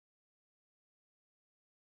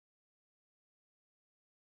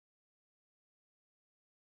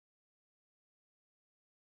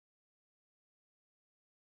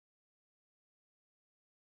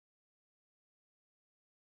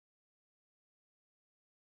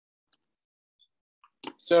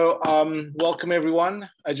Welcome everyone.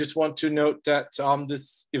 I just want to note that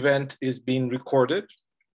this event is being recorded.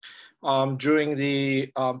 During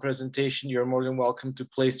the presentation, you're more than welcome to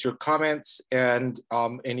place your comments and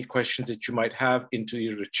any questions that you might have into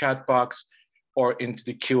either the chat box or into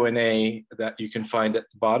the Q&A that you can find at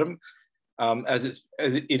the bottom. As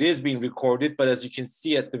it is being recorded, but as you can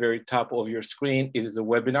see at the very top of your screen, it is a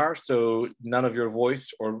webinar, so none of your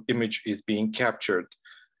voice or image is being captured.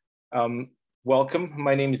 Welcome,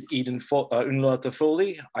 my name is Unlata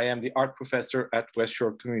Foley. I am the art professor at West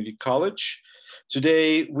Shore Community College.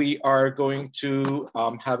 Today, we are going to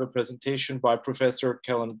have a presentation by Professor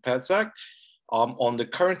Kellon Petzak on the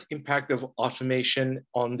current impact of automation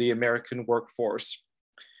on the American workforce.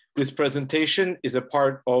 This presentation is a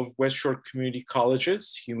part of West Shore Community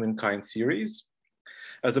College's Humankind series.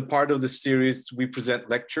 As a part of the series, we present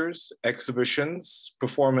lectures, exhibitions,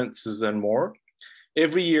 performances, and more.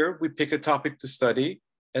 Every year, we pick a topic to study,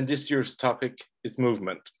 and this year's topic is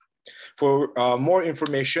movement. For more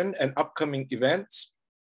information and upcoming events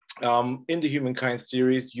in the Humankind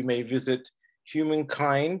series, you may visit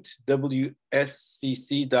Humankind,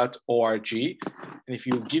 WSCC.org. And if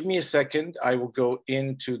you give me a second, I will go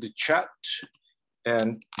into the chat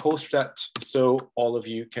and post that so all of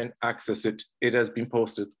you can access it. It has been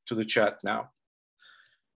posted to the chat now.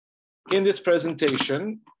 In this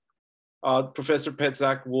presentation, Professor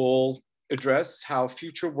Petzak will address how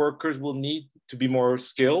future workers will need to be more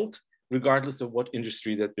skilled, regardless of what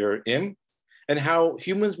industry that they're in, and how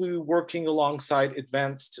humans will be working alongside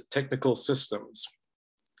advanced technical systems.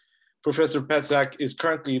 Professor Petzak is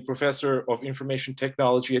currently a professor of information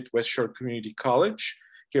technology at West Shore Community College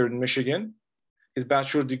here in Michigan. His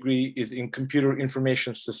bachelor degree is in computer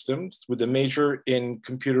information systems with a major in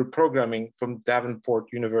computer programming from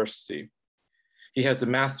Davenport University. He has a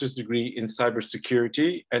master's degree in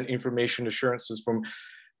cybersecurity and information assurances from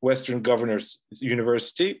Western Governors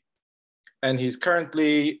University. And he's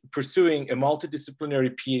currently pursuing a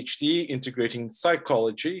multidisciplinary PhD integrating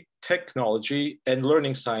psychology, technology, and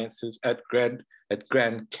learning sciences at Grand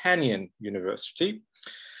Canyon University.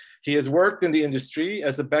 He has worked in the industry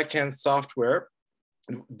as a backend software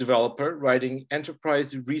developer, writing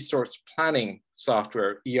enterprise resource planning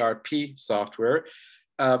software, ERP software,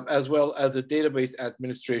 as well as a database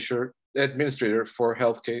administrator for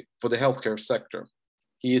the healthcare sector.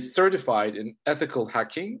 He is certified in ethical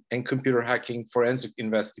hacking and computer hacking forensic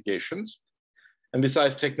investigations. And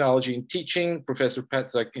besides technology and teaching, Professor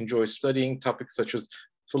Petzak enjoys studying topics such as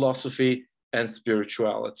philosophy and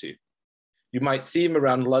spirituality. You might see him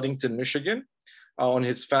around Ludington, Michigan, on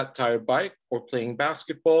his fat tire bike or playing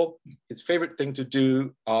basketball. His favorite thing to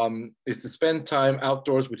do is to spend time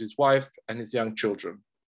outdoors with his wife and his young children.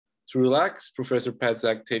 To relax, Professor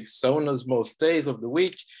Petzak takes saunas most days of the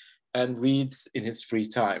week and reads in his free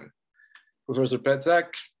time. Professor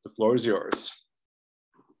Petzak, the floor is yours.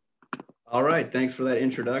 All right, thanks for that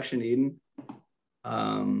introduction, Eden.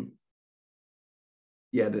 I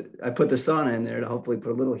put the sauna in there to hopefully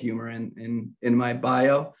put a little humor in my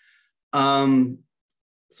bio. So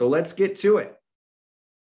let's get to it.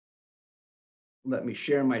 Let me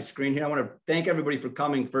share my screen here. I want to thank everybody for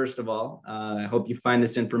coming, first of all. I hope you find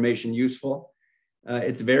this information useful.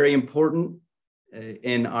 It's very important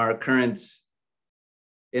in the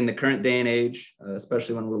current day and age,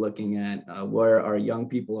 especially when we're looking at where our young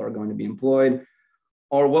people are going to be employed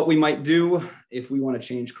or what we might do if we want to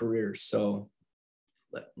change careers. So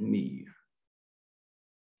let me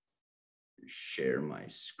share my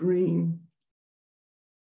screen.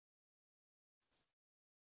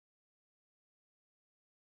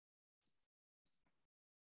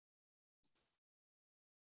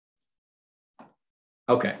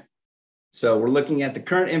 Okay, so we're looking at the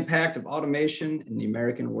current impact of automation in the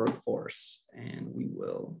American workforce, and we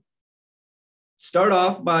will start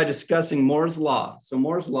off by discussing Moore's Law. So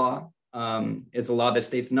Moore's Law is a law that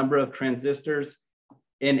states the number of transistors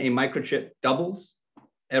in a microchip doubles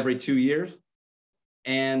every 2 years.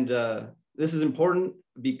 And this is important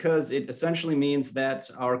because it essentially means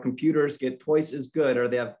that our computers get twice as good, or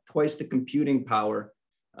they have twice the computing power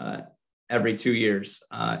every 2 years.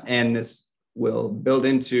 And this will build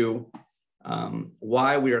into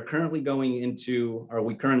why we are currently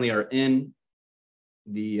are in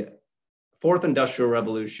the fourth industrial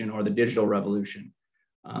revolution, or the digital revolution.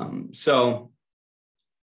 So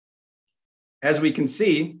as we can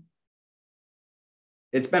see,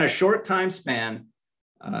 it's been a short time span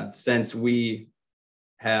since we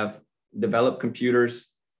have developed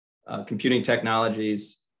computers, computing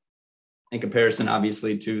technologies, in comparison,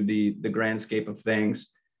 obviously, to the grand scape of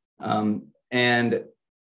things. And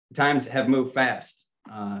times have moved fast.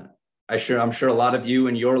 I'm sure a lot of you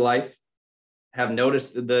in your life have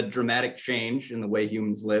noticed the dramatic change in the way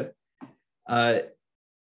humans live.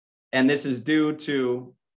 And this is due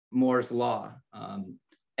to Moore's law.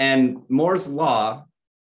 And Moore's law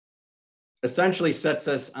essentially sets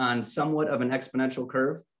us on somewhat of an exponential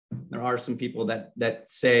curve. There are some people that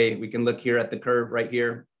say, we can look here at the curve right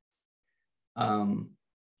here. In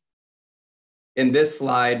this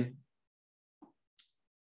slide,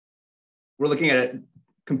 we're looking at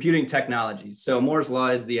computing technologies. So Moore's law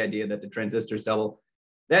is the idea that the transistors double.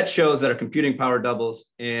 That shows that our computing power doubles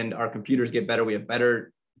and our computers get better. We have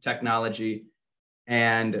better technology,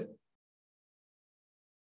 and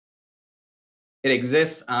it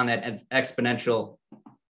exists on an exponential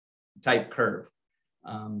type curve.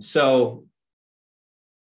 So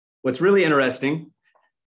what's really interesting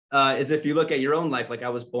is if you look at your own life, like I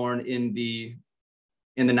was born in the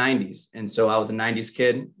 90s. And so I was a 90s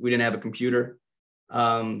kid. We didn't have a computer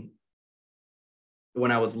when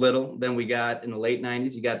I was little. Then we got in the late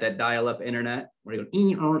 90s, you got that dial-up internet where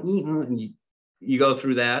you go, and you go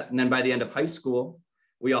through that. And then by the end of high school,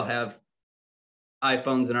 we all have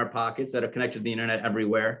iPhones in our pockets that are connected to the internet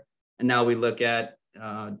everywhere. And now we look at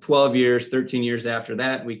 12 years, 13 years after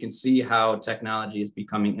that, we can see how technology is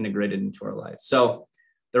becoming integrated into our lives. So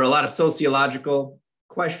there are a lot of sociological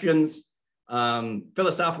questions,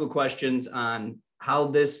 philosophical questions on how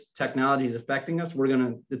this technology is affecting us.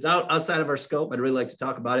 It's outside of our scope. I'd really like to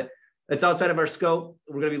talk about it. It's outside of our scope.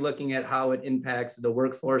 We're going to be looking at how it impacts the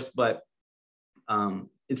workforce, but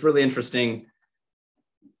it's really interesting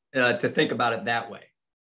to think about it that way.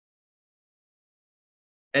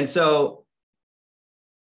 And so,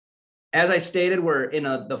 as I stated, we're in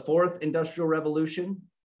the fourth industrial revolution,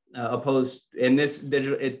 opposed in this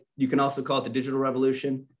digital, you can also call it the digital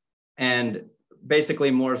revolution. And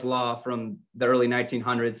basically Moore's law from the early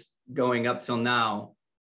 1900s going up till now,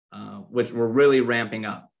 which we're really ramping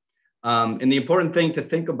up. And the important thing to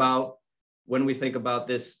think about when we think about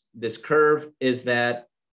this curve is that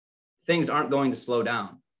things aren't going to slow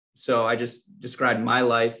down. So I just described my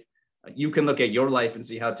life. You can look at your life and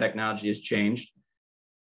see how technology has changed.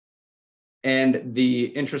 And the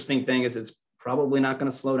interesting thing is it's probably not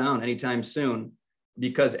going to slow down anytime soon,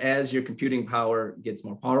 because as your computing power gets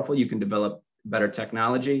more powerful, you can develop better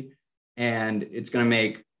technology, and it's going to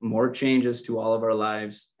make more changes to all of our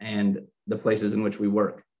lives and the places in which we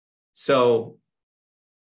work. So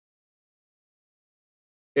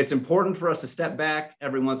it's important for us to step back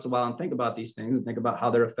every once in a while and think about these things and think about how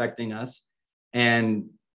they're affecting us and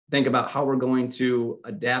think about how we're going to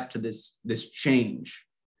adapt to this change.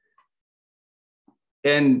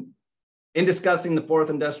 And in discussing the fourth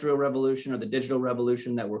industrial revolution or the digital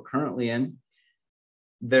revolution that we're currently in,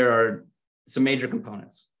 there are some major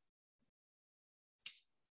components.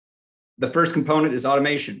 The first component is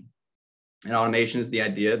automation. And automation is the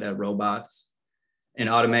idea that robots and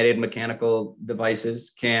automated mechanical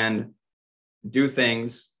devices can do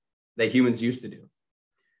things that humans used to do.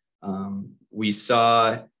 We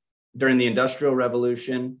saw during the Industrial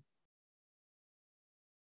Revolution,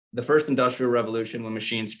 the first Industrial Revolution, when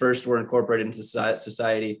machines first were incorporated into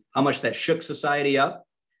society, how much that shook society up.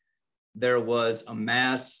 There was a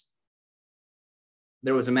mass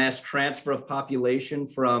transfer of population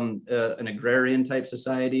from an agrarian type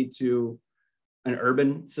society to an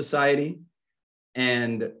urban society.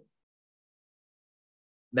 And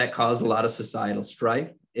that caused a lot of societal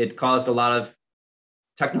strife. It caused a lot of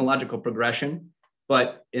technological progression.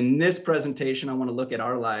 But in this presentation, I want to look at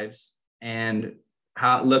our lives and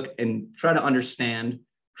try to understand,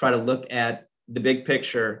 try to look at the big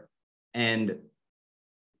picture and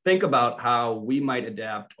think about how we might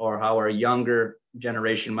adapt, or how our younger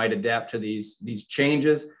generation might adapt to these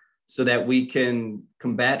changes, so that we can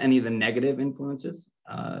combat any of the negative influences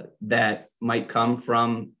that might come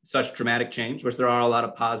from such dramatic change, which there are a lot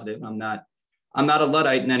of positive. I'm not a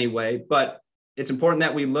Luddite in any way, but it's important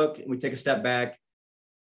that we look and we take a step back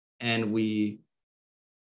and we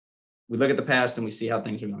look at the past and we see how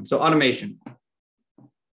things are going. So automation.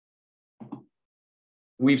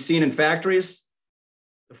 We've seen in factories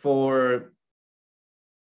for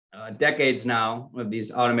decades now of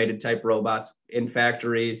these automated type robots in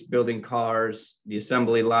factories, building cars. The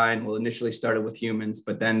assembly line initially started with humans,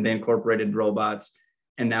 but then they incorporated robots.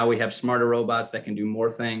 And now we have smarter robots that can do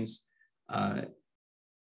more things.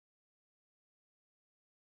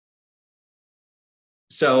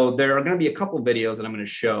 So there are going to be a couple of videos that I'm going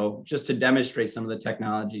to show just to demonstrate some of the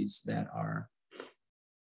technologies that are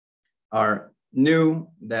new,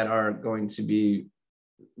 that are going to be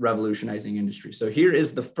revolutionizing industry. So here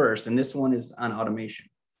is the first, and this one is on automation.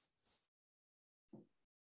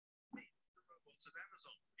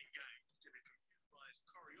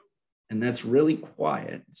 and that's really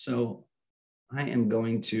quiet. So I am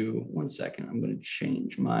going to, one second, I'm going to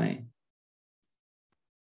change my.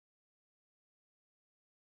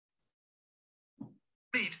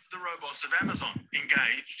 Meet the robots of Amazon,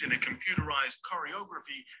 engaged in a computerized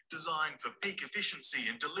choreography designed for peak efficiency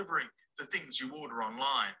in delivering the things you order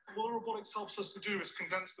online. What robotics helps us to do is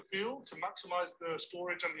condense the field to maximize the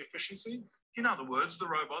storage and the efficiency. In other words, the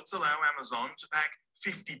robots allow Amazon to pack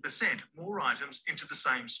 50% more items into the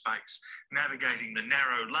same space, navigating the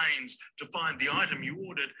narrow lanes to find the item you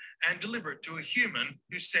ordered and deliver it to a human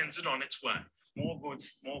who sends it on its way. More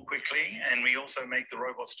goods more quickly, and we also make the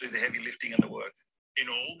robots do the heavy lifting and the work. In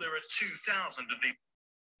all, there are 2,000 of these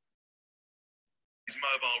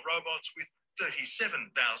mobile robots with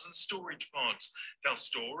 37,000 storage pods. They'll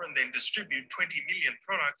store and then distribute 20 million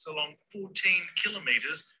products along 14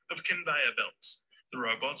 kilometers of conveyor belts. The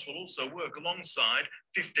robots will also work alongside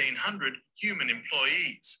 1,500 human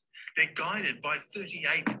employees. They're guided by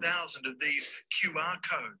 38,000 of these QR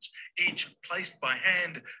codes, each placed by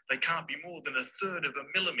hand. They can't be more than 1/3 of a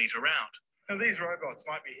millimeter out. Now, these robots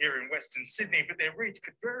might be here in Western Sydney, but their reach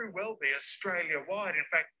could very well be Australia-wide. In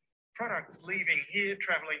fact, products leaving here,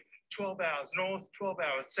 travelling 12 hours north, 12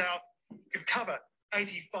 hours south, could cover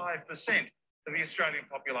 85% of the Australian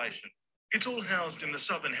population. It's all housed in the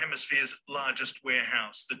Southern Hemisphere's largest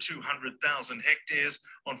warehouse. The 200,000 hectares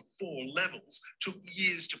on 4 levels took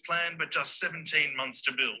years to plan, but just 17 months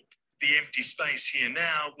to build. The empty space here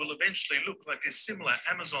now will eventually look like a similar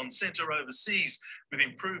Amazon centre overseas, with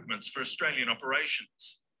improvements for Australian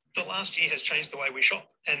operations. The last year has changed the way we shop,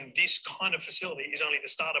 and this kind of facility is only the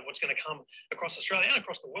start of what's going to come across Australia and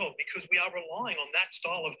across the world, because we are relying on that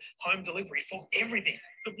style of home delivery for everything.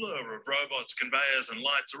 The blur of robots, conveyors and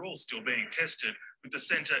lights are all still being tested, with the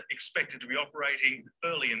centre expected to be operating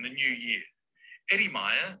early in the new year. Eddie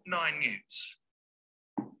Meyer, 9 News.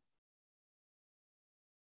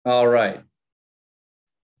 All right.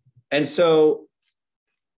 And so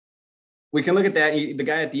we can look at that. The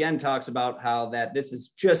guy at the end talks about how that this is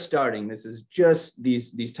just starting. This is just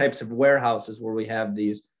these types of warehouses where we have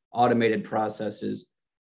these automated processes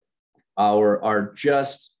are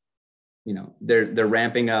just, you know, they're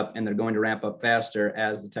ramping up, and they're going to ramp up faster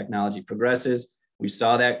as the technology progresses. We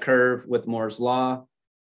saw that curve with Moore's Law,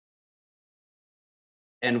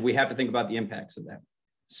 and we have to think about the impacts of that.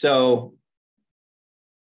 So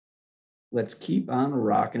let's keep on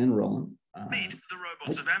rocking and rolling. Meet the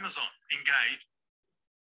robots of Amazon, engaged.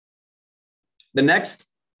 The next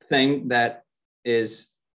thing that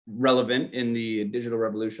is relevant in the digital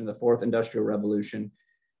revolution, the fourth industrial revolution,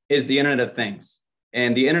 is the Internet of Things.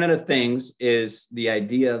 And the Internet of Things is the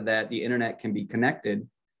idea that the internet can be connected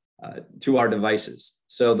to our devices.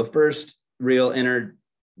 So the first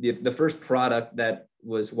the first product that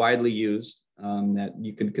was widely used that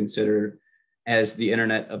you could consider as the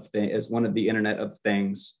Internet of Things, as one of the Internet of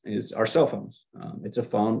Things, is our cell phones. It's a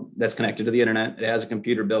phone that's connected to the internet. It has a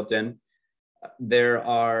computer built in. There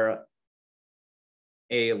are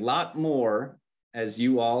a lot more, as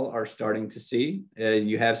you all are starting to see.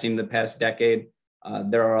 You have seen the past decade.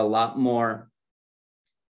 There are a lot more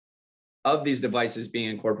of these devices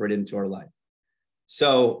being incorporated into our life.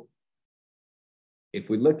 So if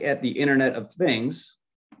we look at the Internet of Things,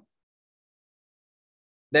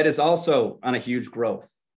 that is also on a huge growth,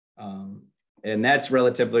 and that's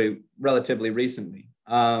relatively recently.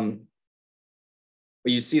 But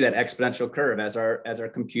you see that exponential curve as our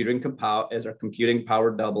computing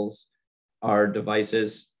power doubles, our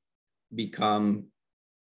devices become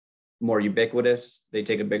more ubiquitous. They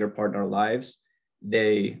take a bigger part in our lives.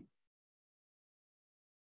 They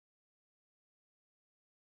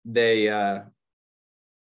make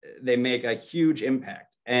a huge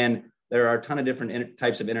impact, and there are a ton of different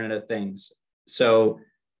types of Internet of Things. So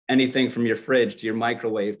anything from your fridge to your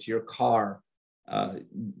microwave to your car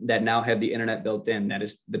that now have the internet built in,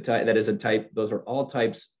 those are all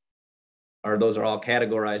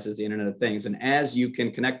categorized as the Internet of Things. And as you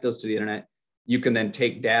can connect those to the internet, you can then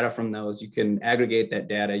take data from those, you can aggregate that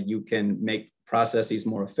data, you can make processes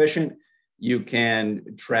more efficient, you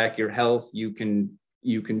can track your health, you can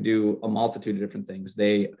do a multitude of different things.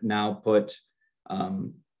 They now put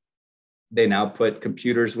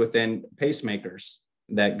computers within pacemakers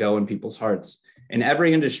that go in people's hearts. In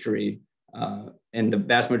every industry, in the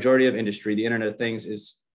vast majority of industry, the Internet of Things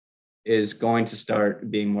is going to start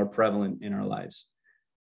being more prevalent in our lives.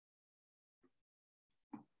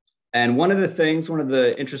 And one of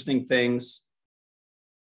the interesting things,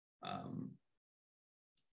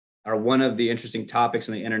 or one of the interesting topics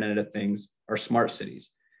in the Internet of Things are smart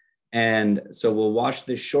cities. And so we'll watch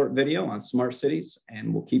this short video on smart cities,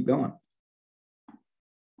 and we'll keep going.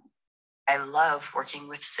 I love working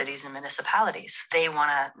with cities and municipalities. They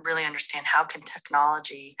want to really understand how can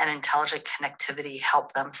technology and intelligent connectivity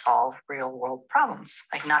help them solve real world problems,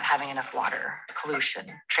 like not having enough water, pollution,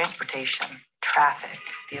 transportation, traffic,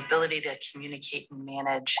 the ability to communicate and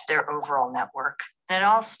manage their overall network. And it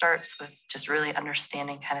all starts with just really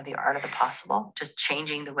understanding kind of the art of the possible, just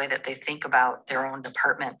changing the way that they think about their own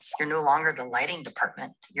departments. You're no longer the lighting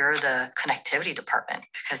department, you're the connectivity department,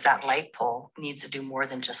 because that light pole needs to do more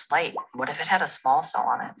than just light. What if it had a small cell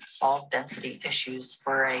on it, solve density issues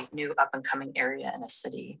for a new up and coming area in a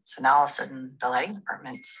city? So now all of a sudden the lighting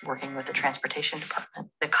department's working with the transportation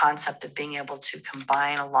department. The concept of being able to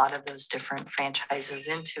combine a lot of those different franchises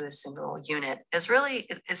into a single unit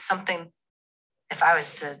is something. If I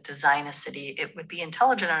was to design a city, it would be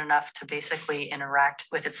intelligent enough to basically interact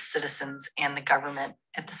with its citizens and the government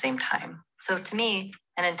at the same time. So to me,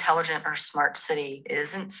 an intelligent or smart city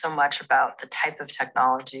isn't so much about the type of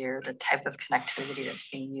technology or the type of connectivity that's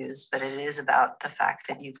being used, but it is about the fact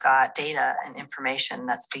that you've got data and information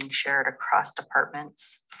that's being shared across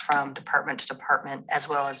departments, from department to department, as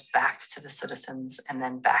well as back to the citizens and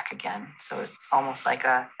then back again. So it's almost like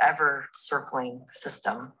a ever circling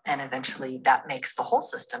system. And eventually that makes the whole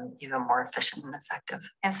system even more efficient and effective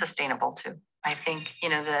and sustainable too. I think,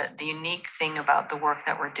 the unique thing about the work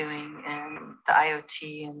that we're doing in the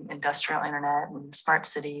IoT and industrial internet and smart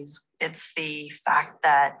cities, it's the fact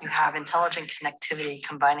that you have intelligent connectivity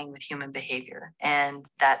combining with human behavior. And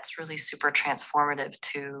that's really super transformative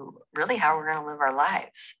to really how we're going to live our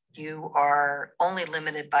lives. You are only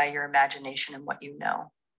limited by your imagination and what you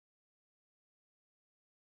know.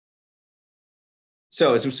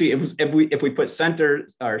 So as we see, if we put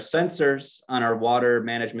sensors on our water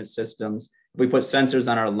management systems, if we put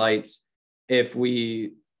sensors on our lights, if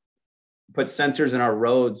we put sensors in our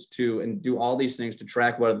roads and do all these things to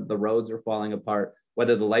track whether the roads are falling apart,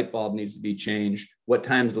 whether the light bulb needs to be changed, what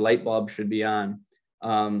times the light bulb should be on.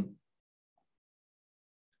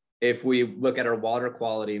 If we look at our water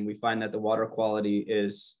quality and we find that the water quality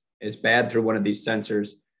is bad through one of these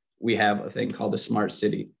sensors, we have a thing called a smart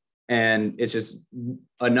city. And it's just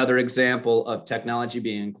another example of technology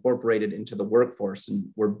being incorporated into the workforce. And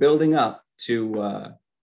we're building up to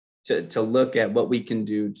look at what we can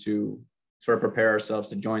do to sort of prepare ourselves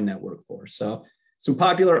to join that workforce. So some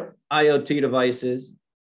popular IoT devices.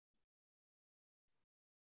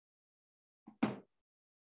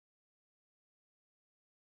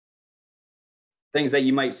 Things that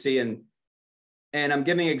you might see and I'm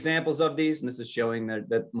giving examples of these, and this is showing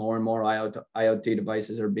that more and more IoT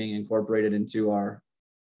devices are being incorporated into our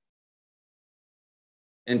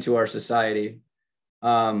society.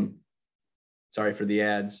 Sorry for the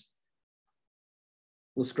ads.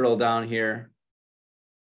 We'll scroll down here.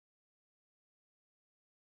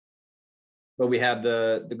 But we have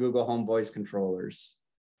the Google Home voice controllers.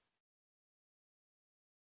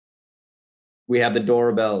 We have the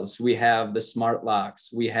doorbells. We have the smart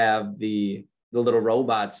locks. We have the little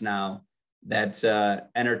robots now that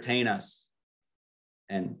entertain us.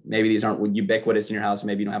 And maybe these aren't ubiquitous in your house.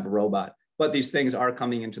 Maybe you don't have a robot, but these things are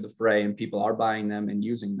coming into the fray and people are buying them and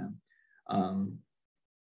using them.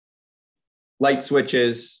 Light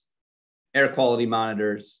switches, air quality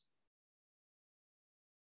monitors,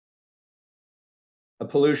 a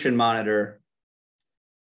pollution monitor.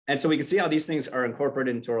 And so we can see how these things are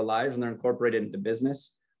incorporated into our lives and they're incorporated into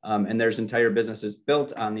business. And there's entire businesses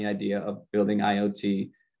built on the idea of building IoT.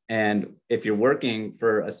 And if you're working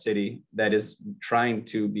for a city that is trying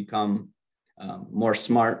to become more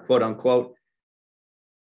smart, quote unquote,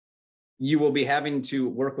 you will be having to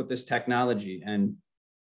work with this technology, and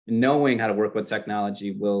knowing how to work with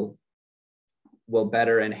technology will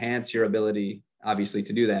better enhance your ability, obviously,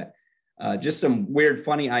 to do that. Just some weird,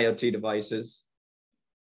 funny IoT devices.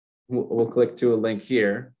 We'll click to a link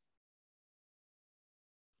here.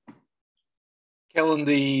 Kellon,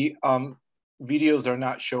 the videos are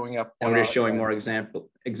not showing up. And we're just showing more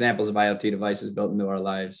examples of IoT devices built into our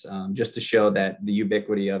lives, just to show that the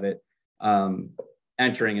ubiquity of it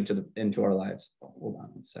entering into our lives. Hold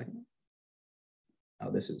on one second.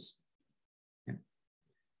 Oh, this is. Yeah.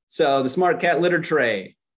 So the smart cat litter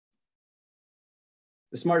tray,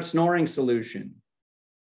 the smart snoring solution,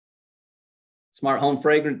 smart home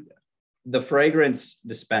fragrance, the fragrance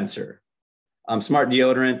dispenser, smart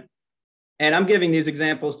deodorant. And I'm giving these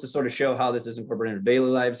examples to sort of show how this is incorporated in daily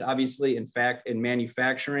lives. Obviously, in fact, in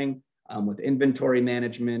manufacturing, with inventory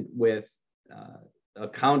management, with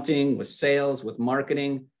accounting, with sales, with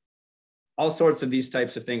marketing, all sorts of these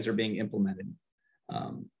types of things are being implemented.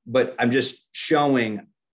 But I'm just showing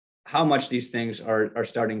how much these things are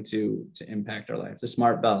starting to impact our lives. The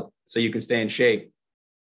smart belt, so you can stay in shape.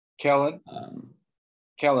 Kellon,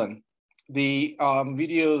 Kellon, the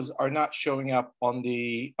videos are not showing up on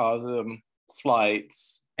the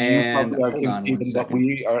slides. And you probably can see them, but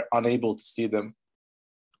we are unable to see them.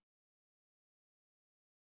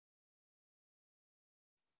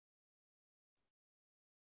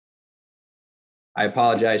 I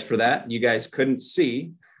apologize for that. You guys couldn't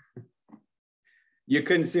see. You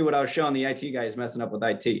couldn't see what I was showing. The IT guy is messing up with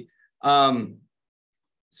IT.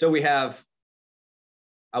 So we have,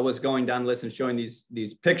 I was going down the list and showing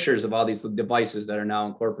these pictures of all these devices that are now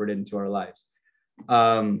incorporated into our lives.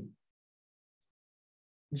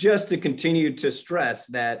 Just to continue to stress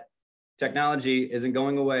that technology isn't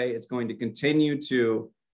going away. It's going to continue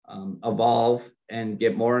to evolve and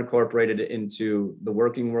get more incorporated into the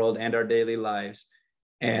working world and our daily lives.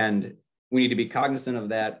 And we need to be cognizant of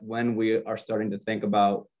that when we are starting to think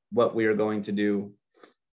about what we are going to do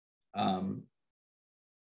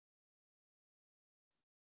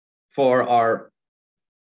for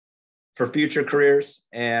future careers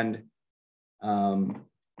and what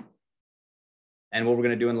we're going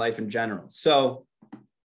to do in life in general. So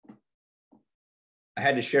I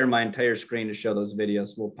had to share my entire screen to show those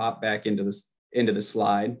videos. We'll pop back into the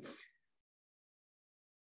slide.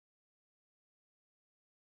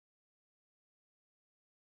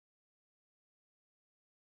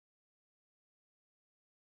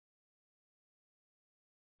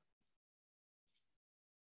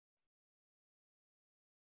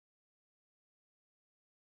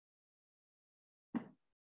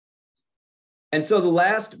 And so the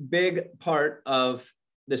last big part of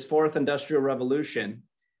this fourth industrial revolution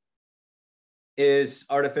is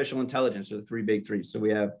artificial intelligence, or the three big threes. So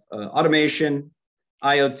we have automation,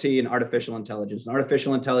 IoT, and artificial intelligence. And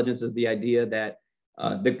artificial intelligence is the idea that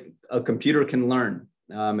a computer can learn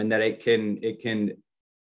and that it can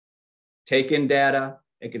take in data,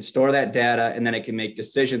 it can store that data, and then it can make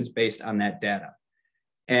decisions based on that data.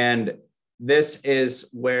 And this is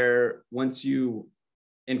where, once you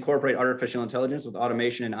incorporate artificial intelligence with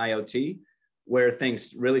automation and IoT, where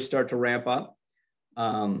things really start to ramp up.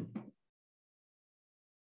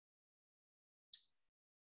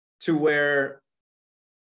 To where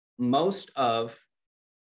most of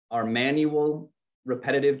our manual,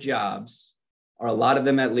 repetitive jobs, or a lot of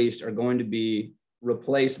them at least, are going to be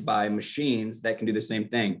replaced by machines that can do the same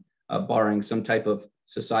thing, barring some type of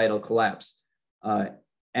societal collapse.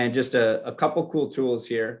 And just a couple cool tools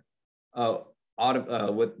here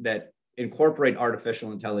that incorporate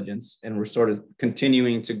artificial intelligence, and we're sort of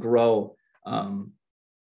continuing to grow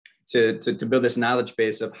to build this knowledge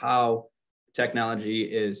base of how technology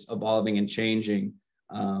is evolving and changing.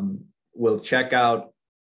 We'll check out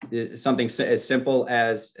something as simple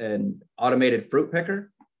as an automated fruit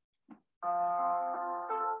picker.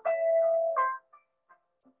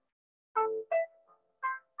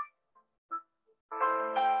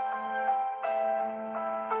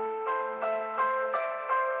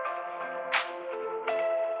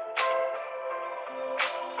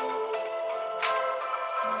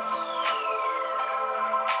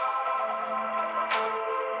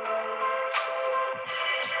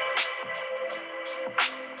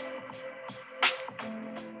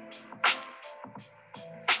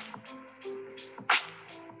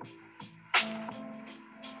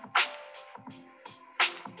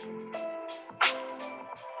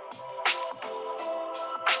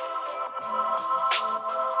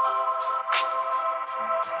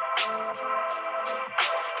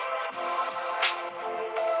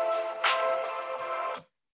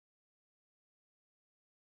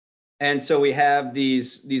 And so we have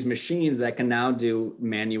these machines that can now do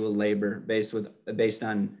manual labor based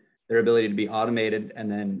on their ability to be automated,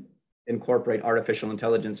 and then incorporate artificial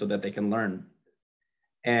intelligence so that they can learn.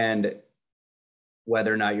 And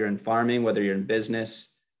whether or not you're in farming, whether you're in business,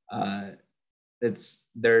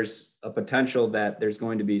 there's a potential that there's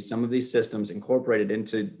going to be some of these systems incorporated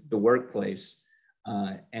into the workplace.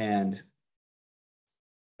 And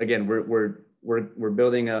again, we're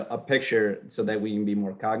building a picture so that we can be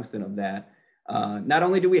more cognizant of that. Not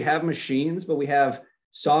only do we have machines, but we have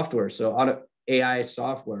software. So AI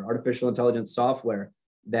software, artificial intelligence software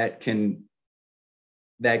that can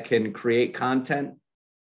create content,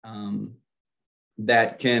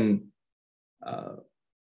 that can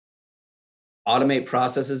automate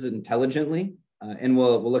processes intelligently. And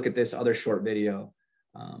we'll look at this other short video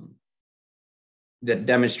that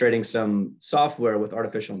demonstrating some software with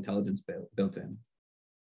artificial intelligence built in.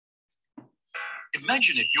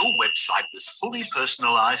 Imagine if your website was fully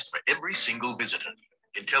personalized for every single visitor,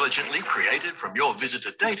 intelligently created from your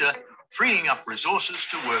visitor data, freeing up resources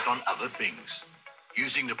to work on other things.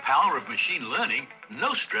 Using the power of machine learning,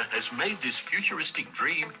 Nostra has made this futuristic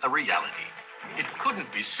dream a reality. It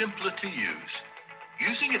couldn't be simpler to use.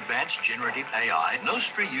 Using advanced generative AI,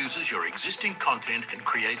 Nostra uses your existing content and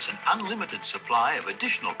creates an unlimited supply of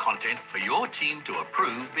additional content for your team to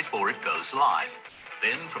approve before it goes live.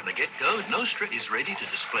 Then, from the get-go, Nostra is ready to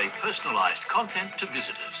display personalized content to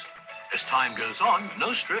visitors. As time goes on,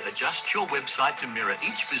 Nostra adjusts your website to mirror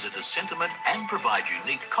each visitor's sentiment and provide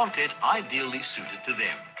unique content ideally suited to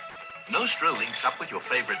them. Nostra links up with your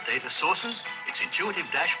favorite data sources. Its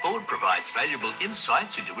intuitive dashboard provides valuable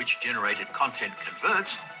insights into which generated content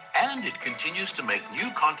converts, and it continues to make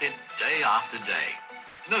new content day after day.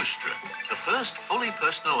 Nostra, the first fully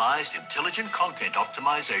personalized intelligent content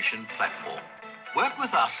optimization platform. Work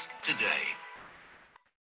with us today.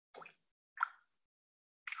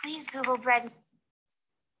 Please Google bread.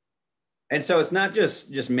 And so it's not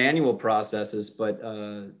just manual processes, but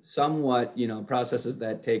somewhat, processes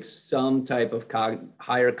that take some type of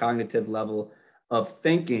higher cognitive level of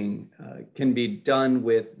thinking can be done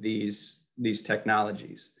with these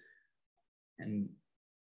technologies. And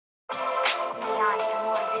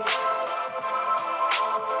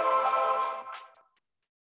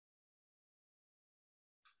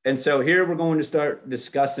so here we're going to start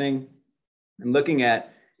discussing and looking at,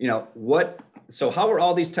 so how are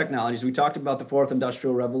all these technologies? We talked about the fourth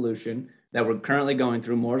industrial revolution that we're currently going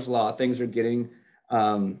through, Moore's law. Things are getting,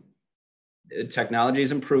 technology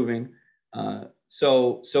is improving.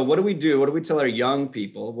 So what do we do? What do we tell our young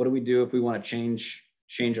people? What do we do if we want to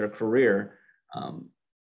change our career?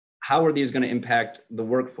 How are these going to impact the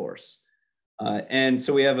workforce? And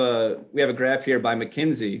so we have a graph here by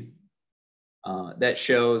McKinsey that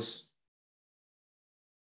shows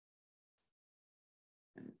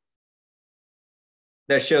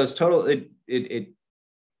total. It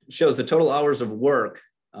shows the total hours of work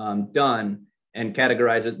done and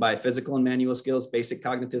categorize it by physical and manual skills, basic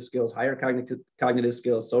cognitive skills, higher cognitive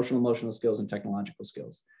skills, social emotional skills, and technological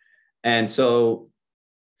skills. And so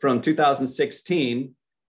from 2016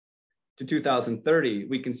 to 2030,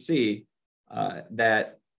 we can see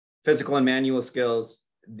that physical and manual skills,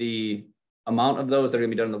 the amount of those that are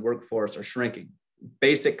going to be done in the workforce are shrinking.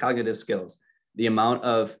 Basic cognitive skills, the amount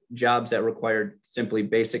of jobs that require simply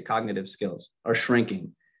basic cognitive skills are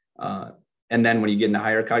shrinking. And then when you get into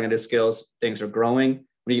higher cognitive skills, things are growing.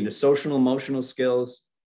 When you get into social emotional skills,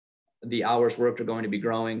 the hours worked are going to be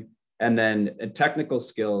growing. And then technical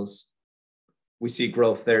skills, we see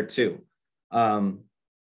growth there too. And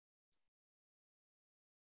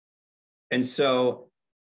so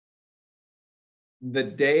the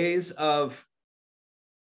days of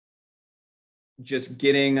just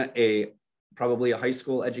getting probably a high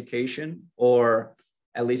school education, or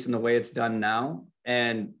at least in the way it's done now,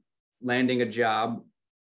 and landing a job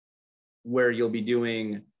where you'll be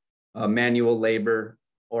doing manual labor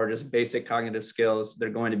or just basic cognitive skills, they're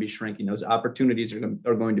going to be shrinking. Those opportunities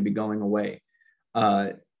are going to be going away.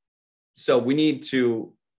 So we need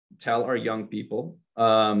to tell our young people,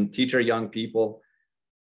 teach our young people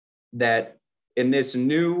that in this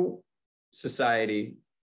new society,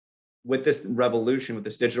 with this revolution, with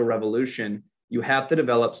this digital revolution, you have to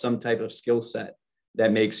develop some type of skill set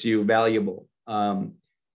that makes you valuable.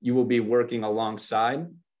 You will be working alongside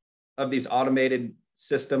of these automated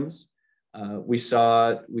systems. We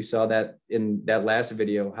saw that in that last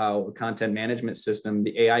video, how a content management system,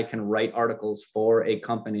 the AI can write articles for a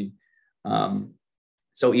company.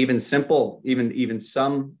 So even simple, even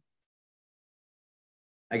some,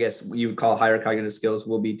 I guess you would call higher cognitive skills,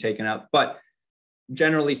 will be taken up. But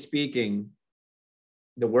generally speaking,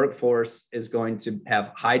 the workforce is going to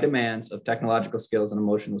have high demands of technological skills and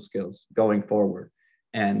emotional skills going forward.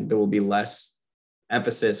 And there will be less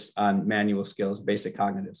emphasis on manual skills, basic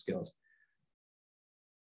cognitive skills.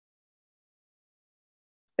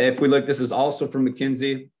 If we look, this is also from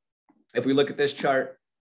McKinsey. If we look at this chart,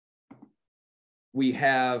 we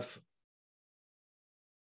have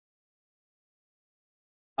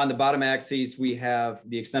on the bottom axis, we have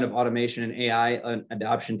the extent of automation and AI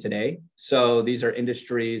adoption today. So these are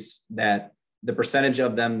industries that the percentage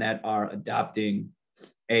of them that are adopting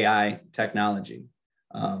AI technology.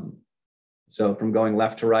 So from going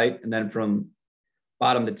left to right, and then from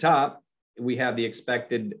bottom to top, we have the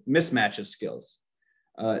expected mismatch of skills.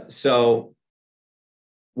 So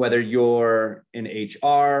whether you're in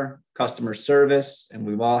HR, customer service, and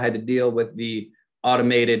we've all had to deal with the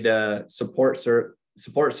automated support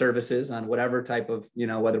services on whatever type of,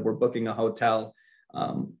 whether we're booking a hotel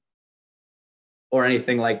or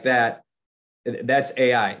anything like that, that's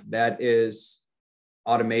AI. That is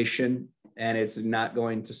automation, and it's not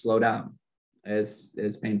going to slow down. as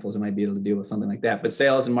painful as it might be able to deal with something like that, but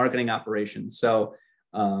sales and marketing operations. So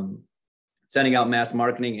sending out mass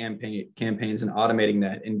marketing campaigns and automating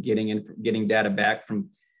that and getting data back from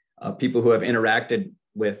people who have interacted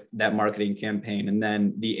with that marketing campaign. And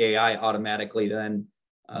then the AI automatically then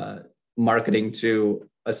marketing to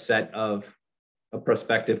a set of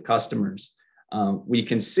prospective customers. We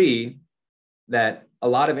can see that a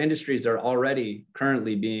lot of industries are already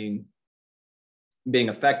currently being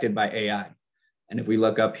affected by AI. And if we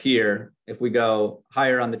look up here, if we go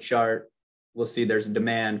higher on the chart, we'll see there's a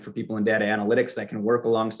demand for people in data analytics that can work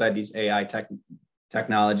alongside these AI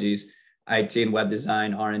technologies, IT and web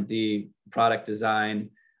design, R&D, product design.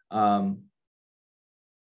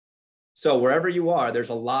 So wherever you are, there's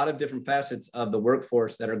a lot of different facets of the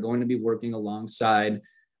workforce that are going to be working alongside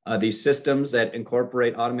these systems that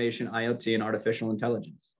incorporate automation, IoT, and artificial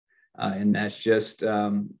intelligence. And that's just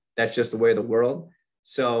the way of the world.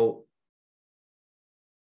 So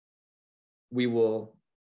we'll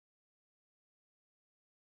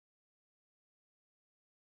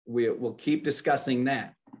keep discussing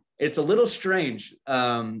that. It's a little strange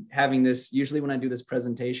having this. Usually when I do this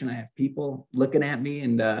presentation, I have people looking at me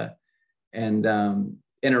and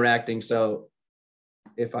interacting. So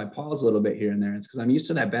if I pause a little bit here and there, it's because I'm used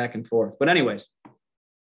to that back and forth. But anyways,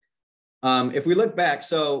 if we look back,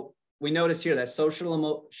 so we notice here that social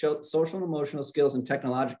and emotional skills and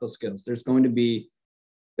technological skills, there's going to be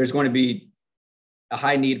a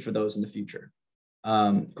high need for those in the future.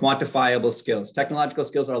 Quantifiable skills. Technological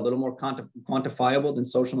skills are a little more quantifiable than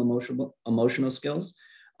social and emotional skills,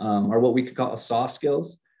 or what we could call soft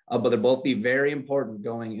skills, but they'll both be very important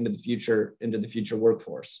going into the future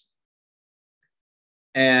workforce.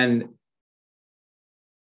 And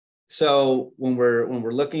so when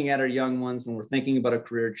we're looking at our young ones, when we're thinking about a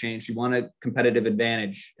career change, we want a competitive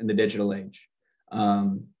advantage in the digital age.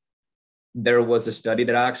 There was a study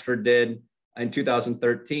that Oxford did in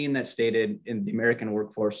 2013 that stated in the American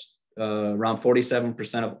workforce, around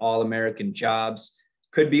 47% of all American jobs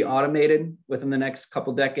could be automated within the next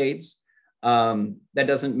couple decades. That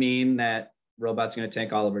doesn't mean that robots are going to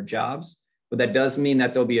take all of our jobs, but that does mean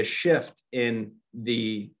that there'll be a shift in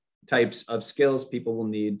the types of skills people will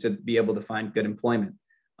need to be able to find good employment.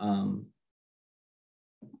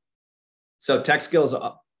 So tech skills,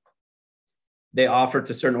 they offer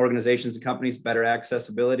to certain organizations and companies better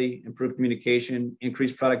accessibility, improved communication,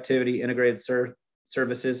 increased productivity, integrated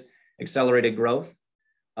services, accelerated growth.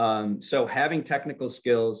 So having technical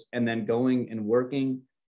skills and then going and working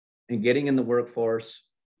and getting in the workforce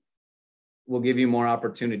will give you more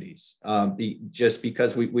opportunities. Just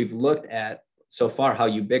because we've looked at so far how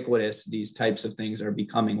ubiquitous these types of things are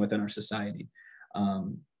becoming within our society.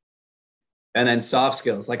 And then soft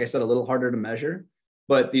skills, like I said, a little harder to measure,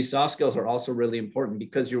 but these soft skills are also really important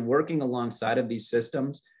because you're working alongside of these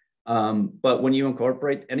systems. But when you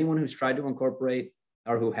incorporate, anyone who's tried to incorporate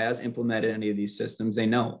or who has implemented any of these systems, they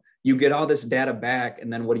know you get all this data back,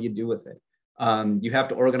 and then what do you do with it? You have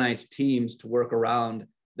to organize teams to work around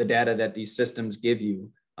the data that these systems give you.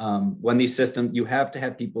 When these systems, you have to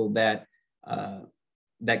have people that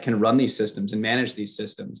can run these systems and manage these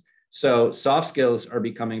systems. So soft skills are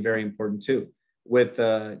becoming very important too, with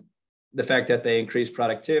the fact that they increase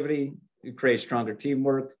productivity, create stronger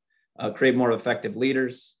teamwork, create more effective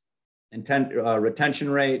leaders, retention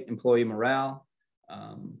rate, employee morale,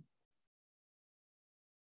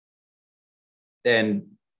 and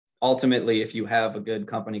ultimately, if you have a good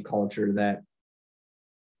company culture that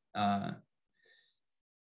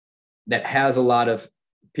has a lot of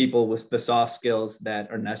people with the soft skills that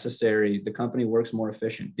are necessary, the company works more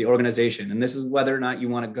efficient, the organization. And this is whether or not you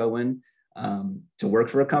want to go in to work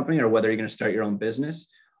for a company, or whether you're going to start your own business,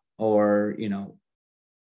 or,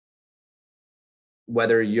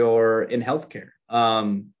 whether you're in healthcare.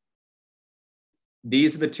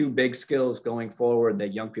 These are the two big skills going forward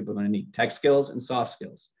that young people are going to need: tech skills and soft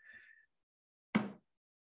skills.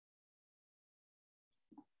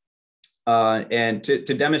 And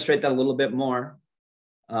to demonstrate that a little bit more,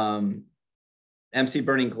 MC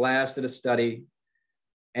Burning Glass did a study,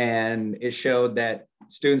 and it showed that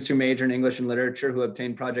students who major in English and literature who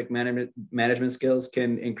obtain project management skills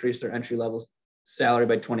can increase their entry-level salary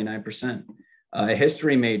by 29%. A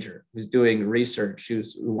history major who's doing research,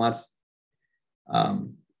 who's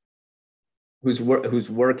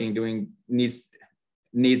working, needs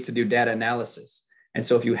to do data analysis. And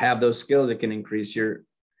so if you have those skills, it can increase your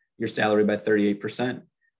salary by 38%.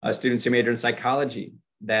 Students who major in psychology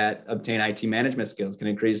that obtain IT management skills can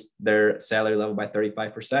increase their salary level by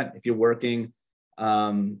 35%. If you're working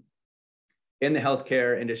in the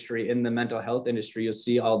healthcare industry, in the mental health industry, you'll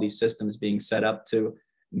see all these systems being set up to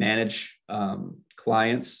manage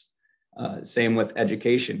clients. Same with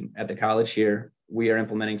education. At the college here, we are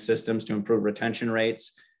implementing systems to improve retention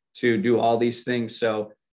rates, to do all these things.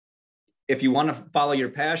 So if you want to follow your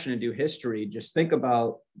passion and do history, just think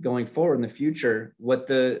about going forward in the future,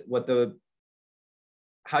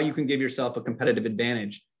 how you can give yourself a competitive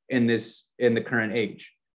advantage in the current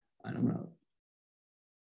age. I don't know.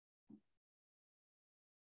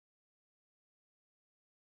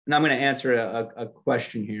 And I'm going to answer a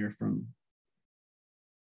question here from,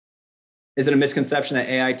 is it a misconception that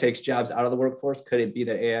AI takes jobs out of the workforce? Could it be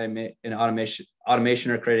that AI and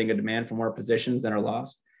automation are creating a demand for more positions that are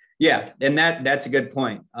lost? Yeah, and that's a good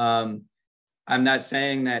point. I'm not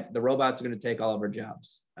saying that the robots are going to take all of our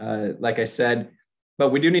jobs, like I said, but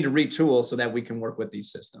we do need to retool so that we can work with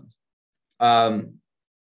these systems. And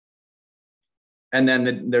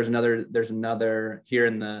then there's another here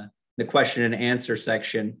in the question and answer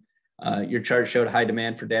section. Your chart showed high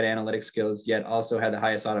demand for data analytics skills, yet also had the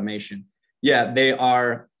highest automation. Yeah, they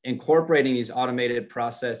are incorporating these automated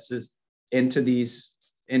processes into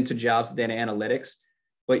jobs, data analytics.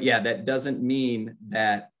 But yeah, that doesn't mean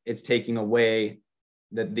that it's taking away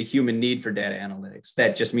the human need for data analytics.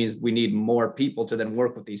 That just means we need more people to then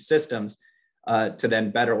work with these systems to then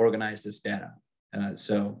better organize this data.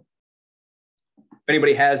 So if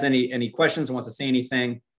anybody has any questions and wants to say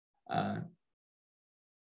anything,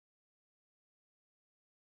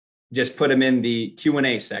 just put them in the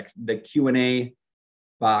Q&A section, the Q&A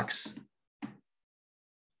box.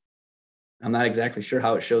 I'm not exactly sure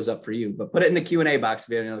how it shows up for you, but put it in the Q&A box if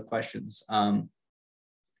you have any other questions. And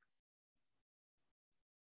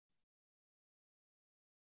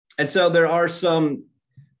so there are some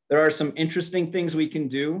interesting things we can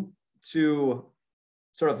do to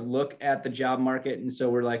sort of look at the job market. And so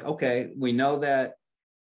we're like, okay, we know that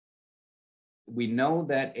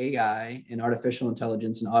AI and artificial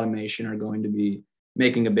intelligence and automation are going to be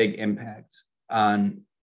making a big impact on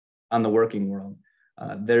the working world.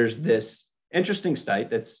 There's this interesting site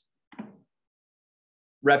that's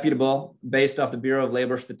reputable, based off the Bureau of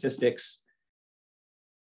Labor Statistics.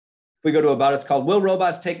 If we go to about, it's called "Will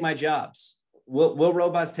Robots Take My Jobs?" Will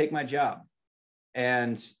robots take my job?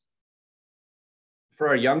 And for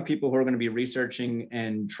our young people who are going to be researching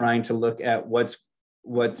and trying to look at what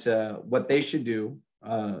they should do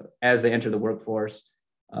as they enter the workforce,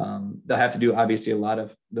 they'll have to do obviously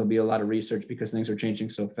there'll be a lot of research because things are changing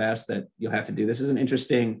so fast that you'll have to do. This is an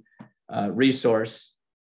interesting resource.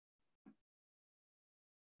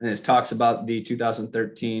 And it talks about the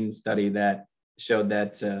 2013 study that showed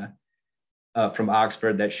that from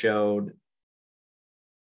Oxford that showed,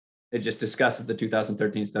 it just discusses the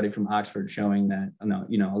 2013 study from Oxford showing that, a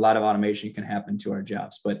lot of automation can happen to our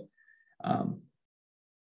jobs. But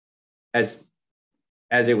as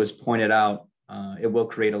it was pointed out, it will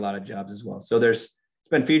create a lot of jobs as well. So it's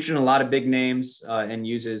been featured in a lot of big names and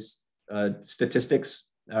uses statistics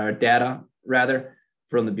or data rather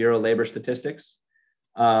from the Bureau of Labor Statistics.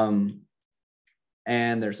 And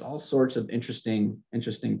there's all sorts of interesting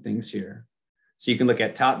things here. So you can look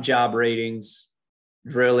at top job ratings,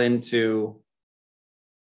 drill into,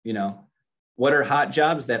 what are hot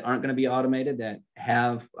jobs that aren't going to be automated, that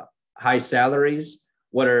have high salaries?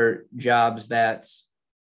 What are jobs that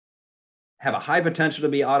have a high potential to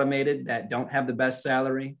be automated that don't have the best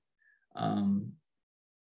salary? And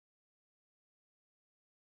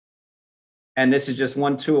this is just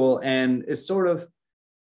one tool, and it's sort of,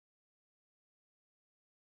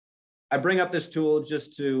 I bring up this tool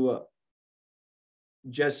just to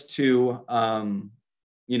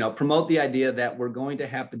promote the idea that we're going to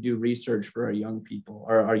have to do research for our young people,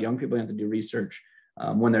 or our young people have to do research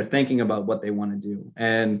when they're thinking about what they want to do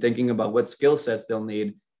and thinking about what skill sets they'll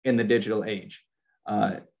need in the digital age.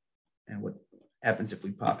 And what happens if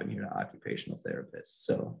we pop in here to occupational therapists.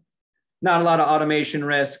 So not a lot of automation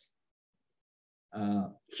risk,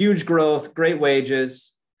 huge growth, great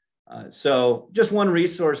wages. So just one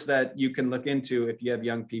resource that you can look into if you have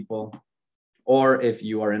young people or if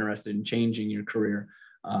you are interested in changing your career.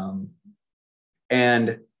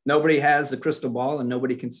 And nobody has a crystal ball and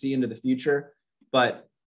nobody can see into the future, but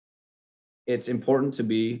it's important to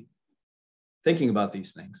be thinking about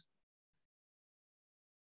these things.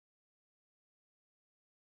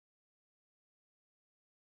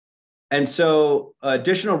 And so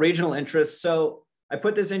additional regional interests. So I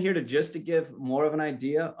put this in here to give more of an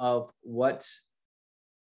idea of what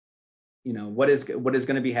is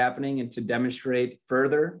going to be happening and to demonstrate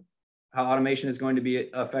further how automation is going to be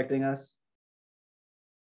affecting us.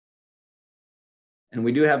 And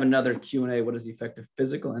we do have another Q&A. What is the effect of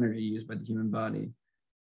physical energy used by the human body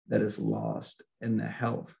that is lost in the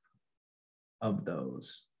health of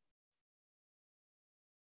those.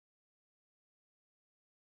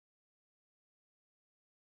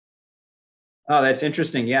 Oh, that's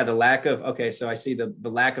interesting. Yeah, the lack of, okay, so I see the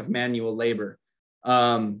lack of manual labor.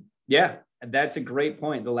 Yeah, that's a great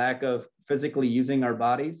point. The lack of physically using our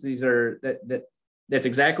bodies. These are, that's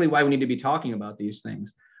exactly why we need to be talking about these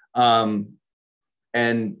things.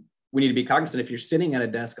 And we need to be cognizant if you're sitting at a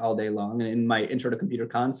desk all day long. And in my Intro to Computer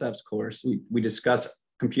Concepts course, we discuss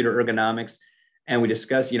computer ergonomics, and we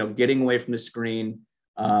discuss, getting away from the screen,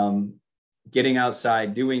 getting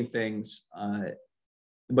outside, doing things.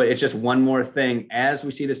 But it's just one more thing as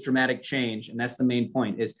we see this dramatic change. And that's the main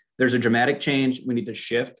point, is there's a dramatic change. We need to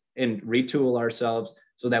shift and retool ourselves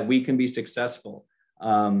so that we can be successful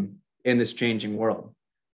in this changing world.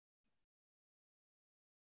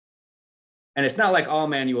 And it's not like all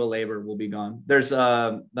manual labor will be gone. There's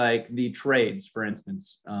like the trades, for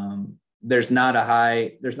instance. There's not a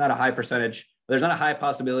high percentage. There's not a high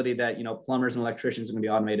possibility that plumbers and electricians are going to be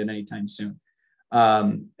automated anytime soon.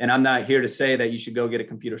 And I'm not here to say that you should go get a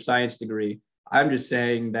computer science degree. I'm just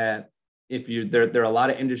saying that if there are a lot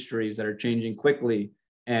of industries that are changing quickly,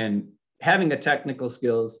 and having the technical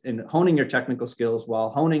skills and honing your technical skills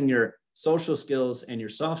while honing your social skills and your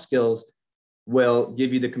soft skills will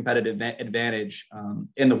give you the competitive advantage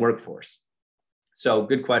in the workforce. So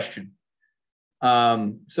good question.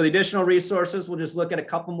 So the additional resources, we'll just look at a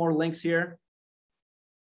couple more links here.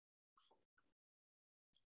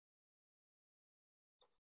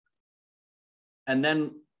 And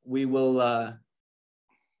then we will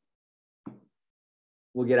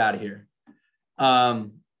we'll get out of here.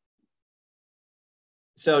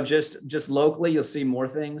 So just locally, you'll see more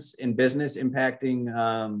things in business impacting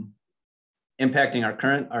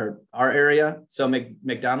our area. So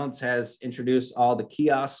McDonald's has introduced all the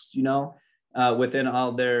kiosks, within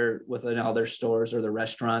all their stores or their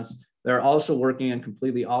restaurants. They're also working on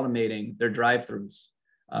completely automating their drive-throughs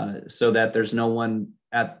so that there's no one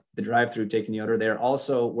at the drive-through taking the order. They're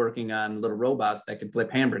also working on little robots that can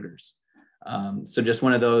flip hamburgers. So just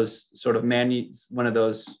one of those sort of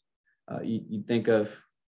you think of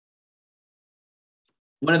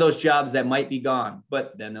one of those jobs that might be gone,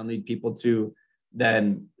 but then they'll need people to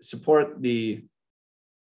then support those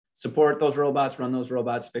robots, run those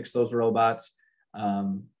robots, fix those robots.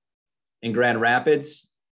 In Grand Rapids,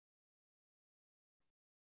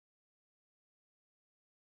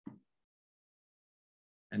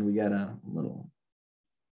 and we got a little.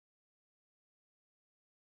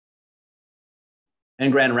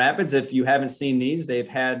 In Grand Rapids, if you haven't seen these, they've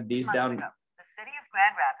had these down. The city of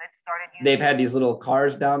Grand Rapids started using. They've had these little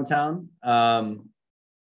cars downtown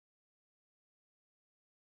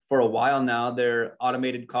for a while now. They're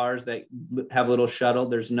automated cars that have a little shuttle.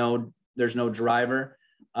 There's no driver,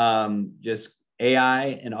 just AI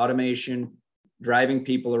and automation driving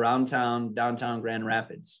people around town, downtown Grand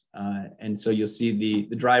Rapids. And so you'll see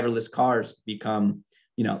the driverless cars become,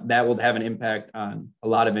 that will have an impact on a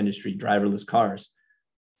lot of industry, driverless cars.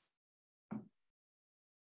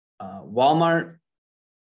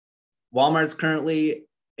 Walmart's currently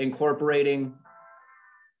incorporating.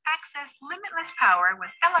 Access limitless power with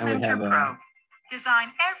Elementor Pro.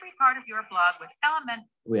 Design every part of your blog with Element.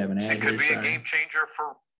 We have an ad. It could be a game changer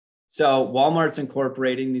for. So Walmart's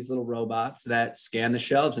incorporating these little robots that scan the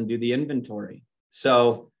shelves and do the inventory.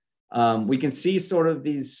 So we can see sort of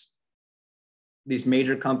these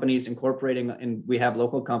major companies incorporating, and we have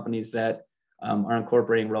local companies that are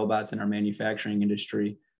incorporating robots in our manufacturing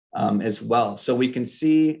industry as well. So we can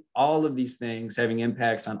see all of these things having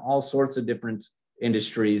impacts on all sorts of different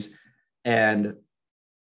industries. And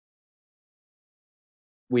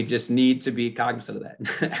we just need to be cognizant of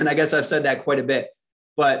that. And I guess I've said that quite a bit,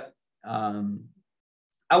 but I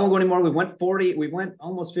won't go anymore. We went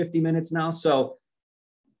almost 50 minutes now. So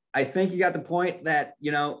I think you got the point that,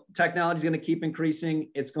 technology is going to keep increasing.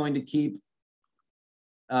 It's going to keep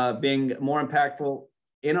being more impactful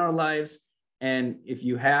in our lives. And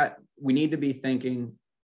we need to be thinking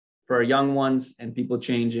for our young ones and people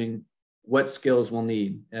changing what skills we'll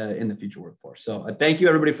need in the future workforce. So thank you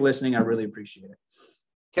everybody for listening. I really appreciate it.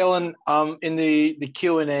 Kellon, in the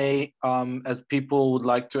Q&A, as people would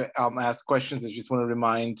like to ask questions, I just want to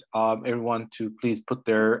remind everyone to please put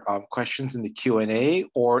their questions in the Q&A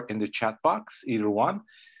or in the chat box, either one.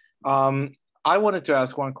 I wanted to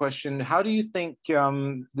ask one question. How do you think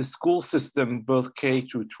the school system, both K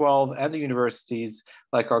through 12 and the universities,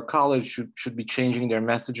 like our college, should be changing their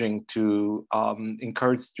messaging to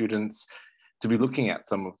encourage students to be looking at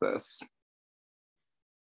some of this?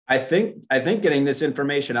 I think getting this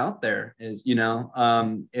information out there is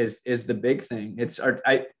the big thing.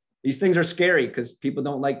 These things are scary because people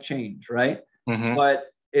don't like change, right? but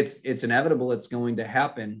it's inevitable. It's going to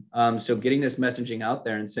happen. So getting this messaging out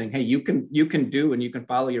there and saying, hey, you can do and you can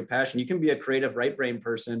follow your passion. You can be a creative right brain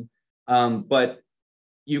person, but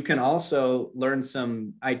you can also learn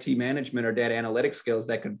some IT management or data analytics skills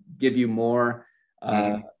that could give you more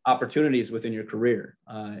opportunities within your career.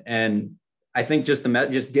 And I think just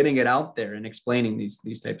getting it out there and explaining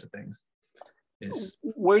these types of things.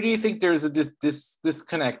 Where do you think there's a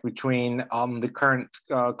disconnect between the current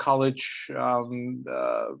college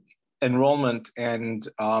enrollment and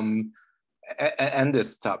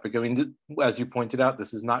this topic? I mean, as you pointed out,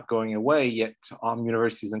 this is not going away yet.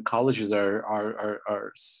 Universities and colleges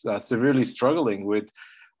are severely struggling with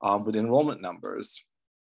enrollment numbers.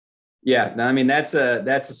 Yeah, I mean that's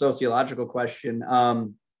a sociological question,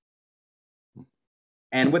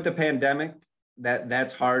 and with the pandemic,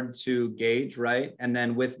 that's hard to gauge, right? And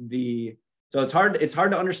then so it's hard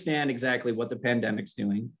to understand exactly what the pandemic's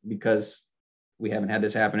doing because we haven't had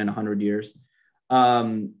this happen in 100 years.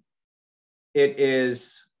 It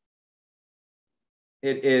is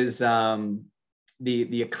the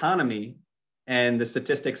economy and the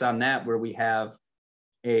statistics on that, where we have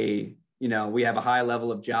a high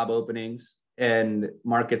level of job openings and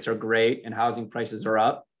markets are great and housing prices are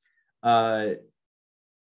up.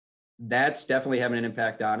 That's definitely having an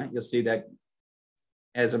impact on it. You'll see that,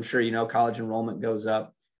 as I'm sure you know, college enrollment goes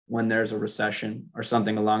up when there's a recession or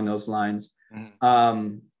something along those lines.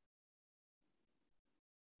 And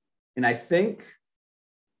I think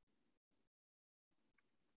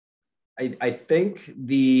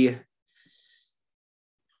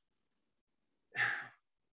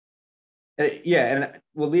and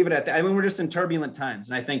we'll leave it at that. I mean, we're just in turbulent times,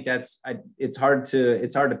 and I think it's hard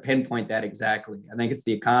to pinpoint that exactly. I think it's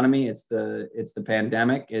the economy, it's the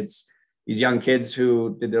pandemic, it's these young kids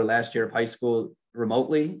who did their last year of high school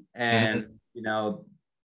remotely, and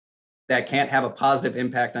that can't have a positive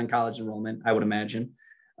impact on college enrollment, I would imagine.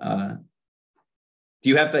 Do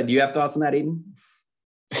you have thoughts on that, Eden?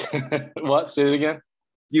 What? Say it again.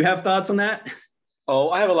 Do you have thoughts on that?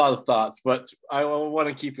 Oh, I have a lot of thoughts, but I want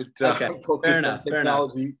to keep it focused on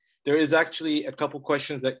technology. There is actually a couple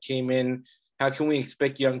questions that came in. How can we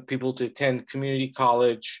expect young people to attend community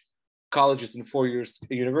colleges and four-year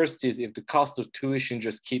universities if the cost of tuition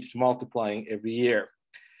just keeps multiplying every year?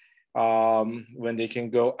 When they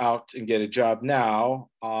can go out and get a job now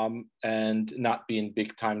and not be in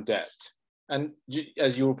big-time debt. And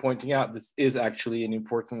as you were pointing out, this is actually an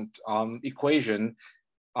important equation.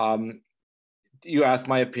 You asked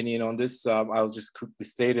my opinion on this. I'll just quickly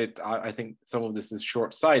state it. I think some of this is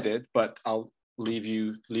short-sighted, but I'll leave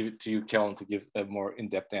it to you, Kellon, to give a more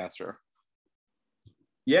in-depth answer.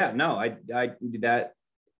 Yeah, no, that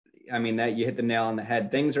you hit the nail on the head.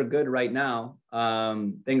 Things are good right now.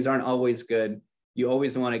 Things aren't always good. You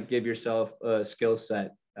always want to give yourself a skill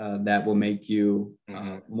set that will make you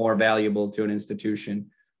more valuable to an institution.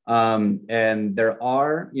 And there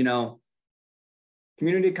are,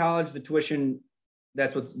 community college, the tuition,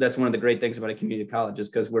 that's one of the great things about a community college, is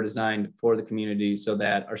because we're designed for the community so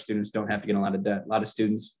that our students don't have to get in a lot of debt. A lot of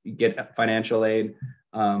students get financial aid.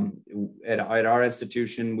 At our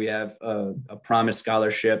institution, we have a promise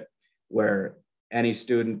scholarship where any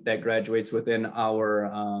student that graduates within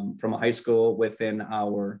from a high school within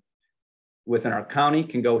our county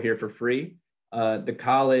can go here for free. The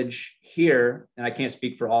college here, and I can't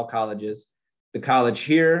speak for all colleges, the college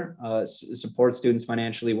here supports students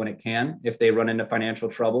financially when it can, if they run into financial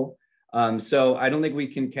trouble. So I don't think we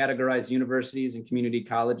can categorize universities and community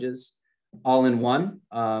colleges all in one.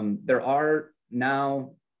 There are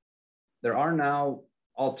now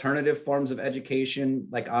alternative forms of education,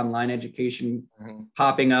 like online education,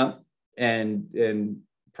 popping up, and the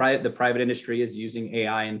private industry is using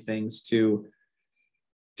AI and things to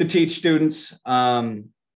teach students.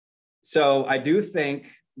 So I do think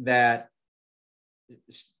that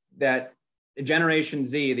Generation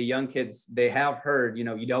Z, the young kids, they have heard,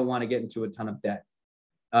 you don't want to get into a ton of debt.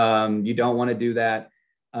 You don't want to do that.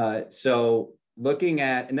 So looking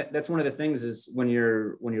at, and that's one of the things is when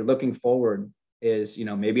you're looking forward is,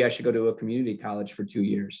 maybe I should go to a community college for 2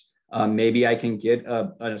 years. Maybe I can get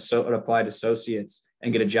an applied associates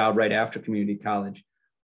and get a job right after community college.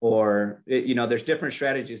 Or, there's different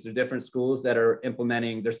strategies. There's different schools that are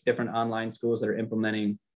implementing, there's different online schools that are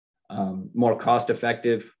implementing more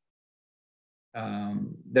cost-effective.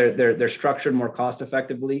 They're structured more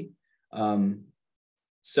cost-effectively.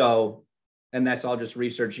 So, and that's all just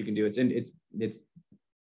research you can do. It's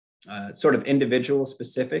sort of individual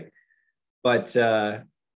specific, but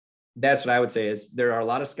that's what I would say is there are a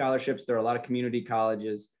lot of scholarships. There are a lot of community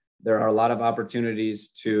colleges. There are a lot of opportunities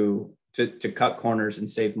to to cut corners and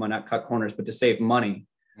save money, not cut corners, but to save money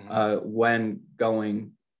when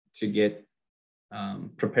going to get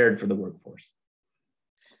prepared for the workforce.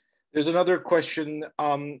 There's another question.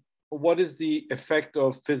 What is the effect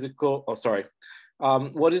of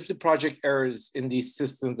what is the project errors in these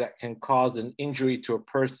systems that can cause an injury to a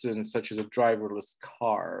person, such as a driverless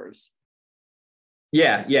cars?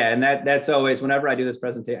 Yeah, and that's always, whenever I do this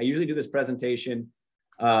presentation, I usually do this presentation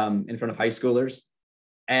in front of high schoolers,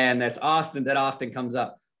 and that often comes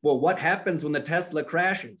up. Well, what happens when the Tesla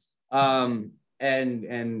crashes and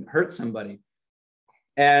hurts somebody?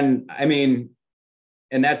 And I mean,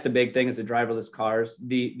 and that's the big thing, is the driverless cars,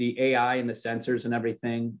 the AI and the sensors and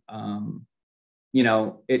everything.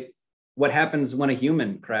 What happens when a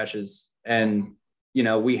human crashes? And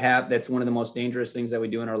that's one of the most dangerous things that we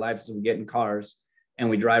do in our lives, is we get in cars and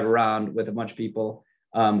we drive around with a bunch of people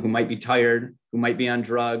who might be tired, who might be on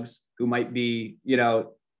drugs, who might be,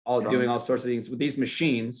 doing all sorts of things with these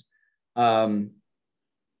machines.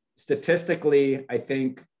 Statistically, I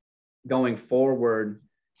think going forward,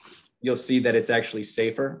 you'll see that it's actually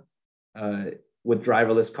safer with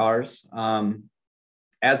driverless cars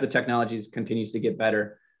as the technology continues to get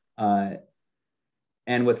better.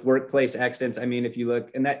 And with workplace accidents, I mean, if you look,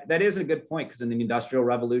 and that is a good point, because in the Industrial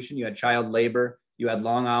Revolution, you had child labor, you had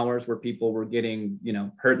long hours where people were getting,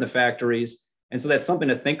 hurt in the factories. And so that's something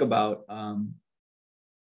to think about.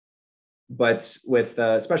 But with,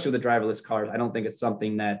 especially with the driverless cars, I don't think it's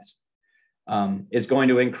something that is going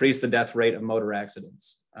to increase the death rate of motor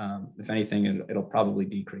accidents. If anything, it'll probably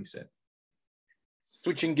decrease it.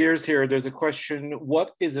 Switching gears here, there's a question: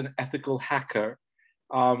 what is an ethical hacker?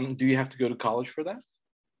 Do you have to go to college for that?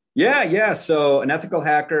 Yeah. So an ethical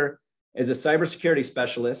hacker is a cybersecurity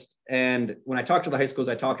specialist. And when I talk to the high schools,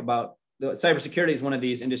 I talk about cybersecurity is one of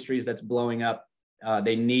these industries that's blowing up.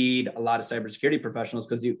 They need a lot of cybersecurity professionals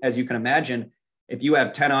because, as you can imagine, if you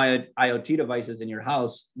have 10 IoT devices in your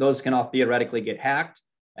house, those can all theoretically get hacked.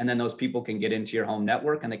 And then those people can get into your home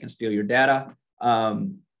network and they can steal your data.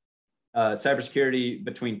 Cybersecurity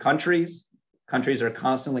between countries are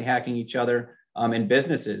constantly hacking each other, and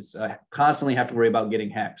businesses constantly have to worry about getting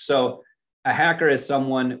hacked. So a hacker is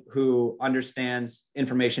someone who understands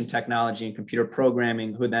information technology and computer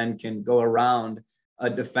programming, who then can go around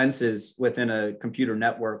defenses within a computer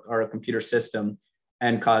network or a computer system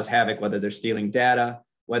and cause havoc, whether they're stealing data,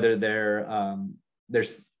 whether they're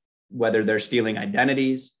stealing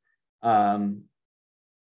identities.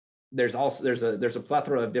 There's a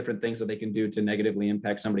plethora of different things that they can do to negatively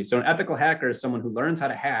impact somebody. So an ethical hacker is someone who learns how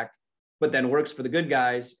to hack, but then works for the good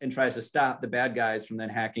guys and tries to stop the bad guys from then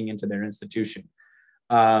hacking into their institution.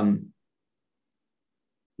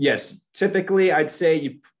 Yes, typically I'd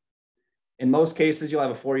say in most cases, you'll have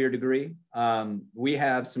a 4-year degree. We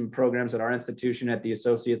have some programs at our institution at the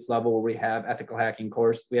associate's level where we have ethical hacking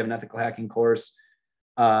course. We have an ethical hacking course.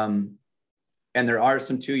 And there are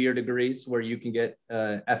some 2-year degrees where you can get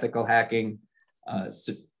ethical hacking.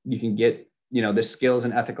 So you can get, the skills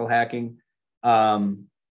in ethical hacking.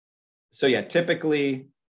 So yeah, typically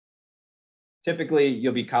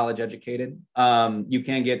you'll be college educated. You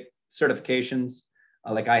can get certifications.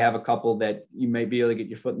 Like I have a couple that you may be able to get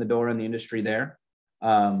your foot in the door in the industry there.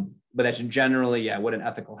 But that's generally, what an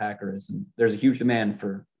ethical hacker is. And there's a huge demand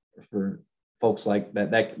for folks like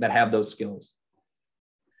that have those skills.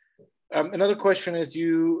 Another question is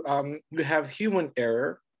you have human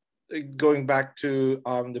error, going back to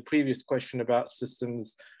the previous question about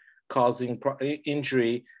systems causing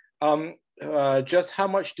injury. Just how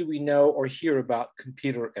much do we know or hear about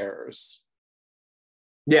computer errors?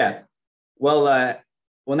 Yeah, well,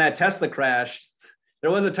 when that Tesla crashed,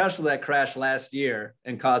 there was a Tesla that crashed last year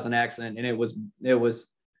and caused an accident, and it was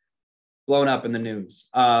blown up in the news.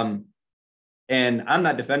 And I'm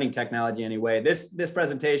not defending technology anyway. This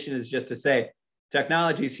presentation is just to say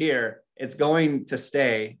technology's here. It's going to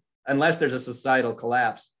stay unless there's a societal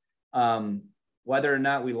collapse. Whether or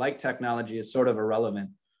not we like technology is sort of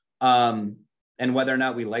irrelevant. And whether or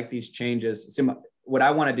not we like these changes. So what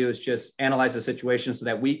I want to do is just analyze the situation so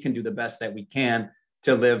that we can do the best that we can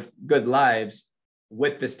to live good lives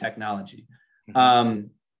with this technology.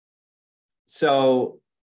 So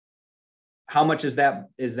how much is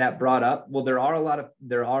that brought up? Well, there are a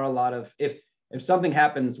lot of if something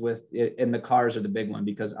happens with it, and the cars are the big one,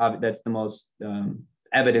 because that's the most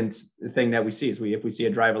evident thing that we see is if we see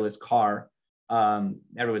a driverless car,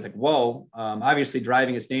 everybody's like, whoa, obviously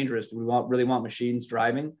driving is dangerous. Do we really want machines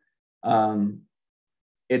driving?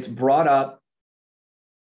 It's brought up,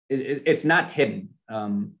 it's not hidden.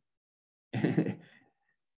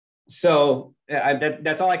 So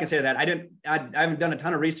that's all I can say to that. I haven't done a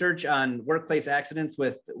ton of research on workplace accidents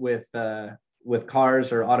with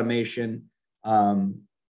cars or automation.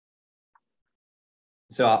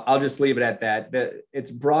 So I'll just leave it at that.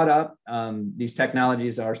 It's brought up. These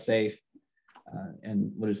technologies are safe,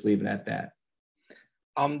 and we'll just leave it at that.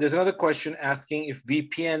 There's another question asking if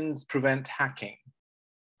VPNs prevent hacking.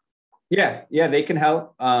 Yeah, they can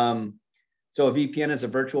help. So a VPN is a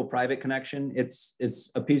virtual private connection. It's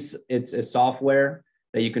a software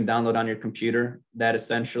that you can download on your computer that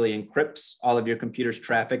essentially encrypts all of your computer's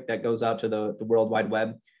traffic that goes out to the World Wide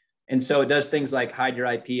Web. And so it does things like hide your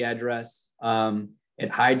IP address. It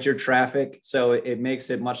hides your traffic. So it makes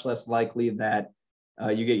it much less likely that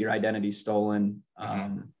you get your identity stolen.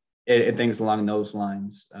 Things along those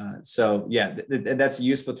lines. So yeah, that's a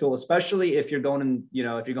useful tool, especially if you're going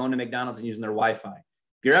to McDonald's and using their Wi-Fi.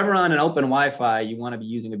 If you're ever on an open Wi-Fi, you want to be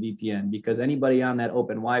using a VPN, because anybody on that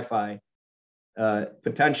open Wi-Fi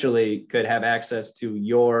potentially could have access to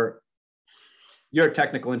your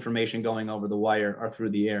technical information going over the wire or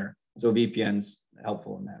through the air. So VPN's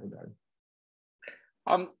helpful in that regard.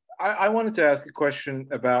 I wanted to ask a question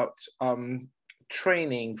about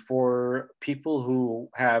training for people who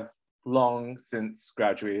have long since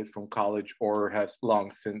graduated from college or have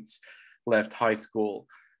long since left high school.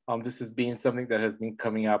 This has been something that has been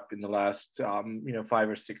coming up in the last 5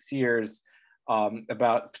 or 6 years,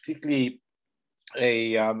 about particularly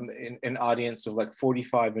an audience of like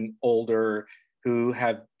 45 and older who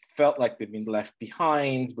have felt like they've been left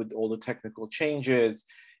behind with all the technical changes,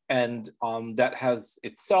 and that has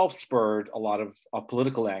itself spurred a lot of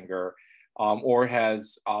political anger, or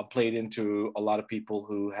has played into a lot of people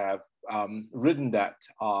who have ridden that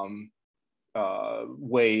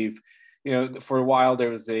wave. For a while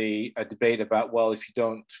there was a debate about, well, if you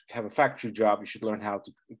don't have a factory job, you should learn how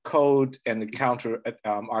to code. And the counter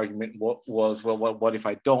argument was, well, what if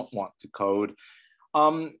I don't want to code?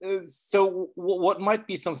 So what might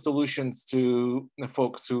be some solutions to the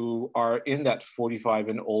folks who are in that 45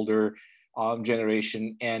 and older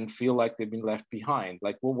generation and feel like they've been left behind?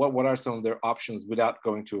 Like, what are some of their options without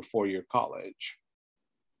going to a 4-year college?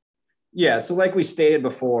 Yeah, so like we stated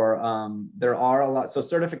before, there are a lot. So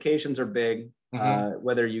certifications are big.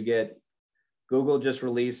 Whether you get, Google just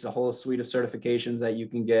released a whole suite of certifications that you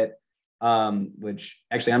can get, which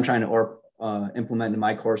actually I'm trying to implement in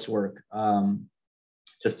my coursework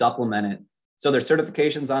to supplement it. So there's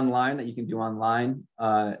certifications online that you can do online.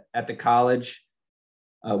 At the college,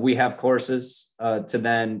 we have courses to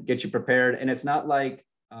then get you prepared. And it's not like,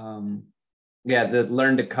 the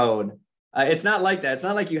learn to code. It's not like that. It's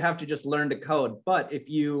not like you have to just learn to code, but if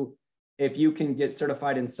you can get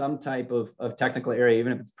certified in some type of technical area,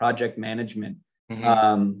 even if it's project management,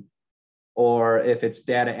 or if it's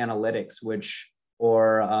data analytics,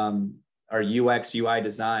 or UX, UI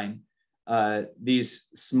design, these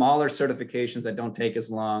smaller certifications that don't take as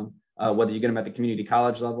long, whether you get them at the community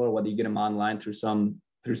college level or whether you get them online through some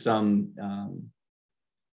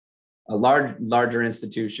larger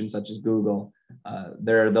institutions such as Google,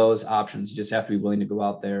 there are those options. You just have to be willing to go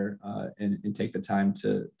out there and take the time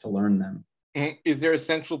to learn them. Is there a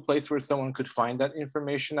central place where someone could find that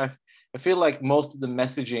information? I feel like most of the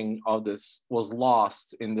messaging of this was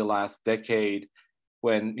lost in the last decade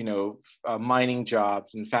when mining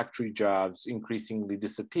jobs and factory jobs increasingly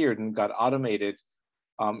disappeared and got automated.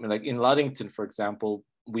 Like in Ludington, for example,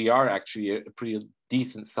 we are actually a pretty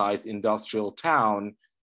decent sized industrial town,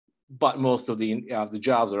 but most of the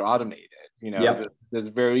jobs are automated. There's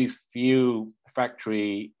very few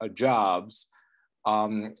factory jobs.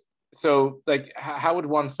 So like, how would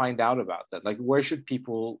one find out about that? Like, where should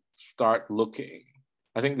people start looking?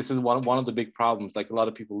 I think this is one of the big problems. Like, a lot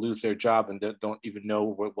of people lose their job and they don't even know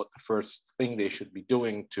what the first thing they should be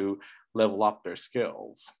doing to level up their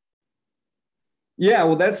skills. Yeah,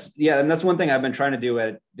 well, and that's one thing I've been trying to do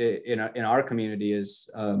in our community is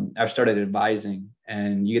I've started advising,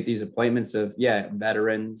 and you get these appointments of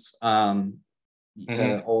veterans,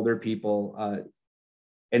 older people,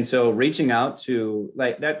 and so reaching out to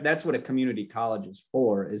like that's what a community college is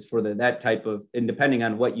for that type of, and depending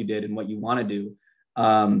on what you did and what you want to do.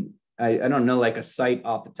 I don't know like a site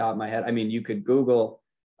off the top of my head. I mean, you could Google,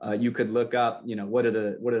 you could look up, what are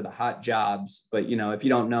the hot jobs, but if you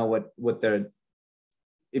don't know what they're,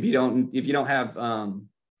 if you don't have,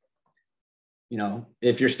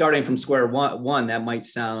 if you're starting from square one, that might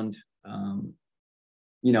sound,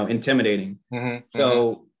 intimidating.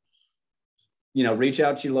 So, reach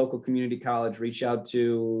out to your local community college, reach out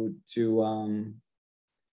to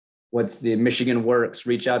what's the Michigan Works,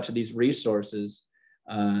 reach out to these resources.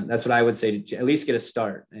 That's what I would say, to at least get a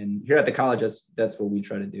start. And here at the college, that's what we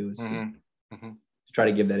try to do, is to try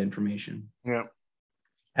to give that information. Yeah.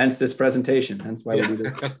 Hence this presentation. Hence why we do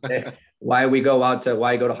this. Why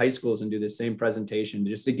go to high schools and do the same presentation,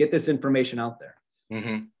 just to get this information out there.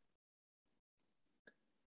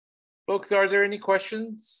 Folks, are there any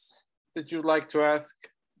questions that you'd like to ask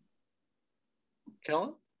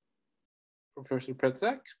Kellon, Professor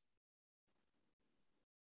Petzak?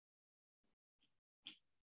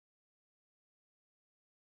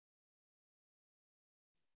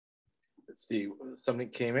 Let's see, something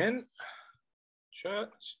came in. Chat.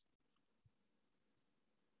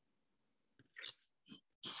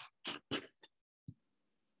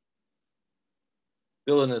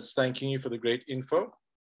 Dylan is thanking you for the great info.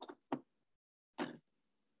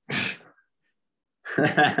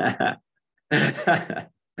 And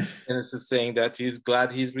it's just saying that he's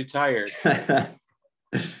glad he's retired.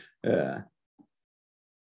 Yeah.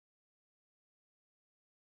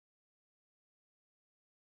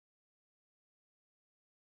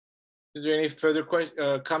 Is there any further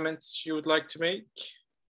comments you would like to make?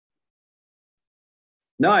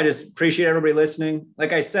 No, I just appreciate everybody listening.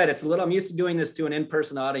 Like I said, I'm used to doing this to an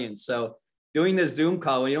in-person audience. So doing this Zoom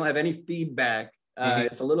call when you don't have any feedback,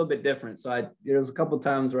 it's a little bit different. So there was a couple of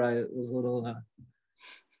times where I was a little,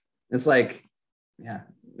 it's like, yeah,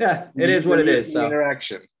 it is what it is. So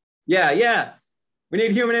interaction. Yeah. We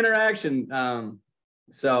need human interaction.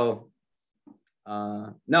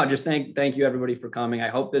 No, just thank you everybody for coming. I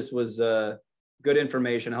hope this was good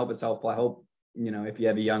information. I hope it's helpful. I hope, if you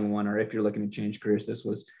have a young one or if you're looking to change careers, this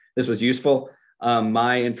was useful.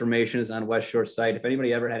 My information is on West Shore's site. If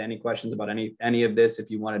anybody ever had any questions about any of this, if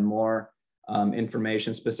you wanted more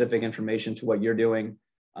information, specific information to what you're doing,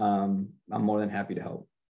 I'm more than happy to help.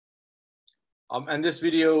 And this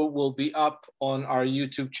video will be up on our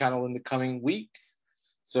YouTube channel in the coming weeks.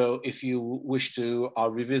 So if you wish to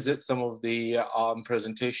revisit some of the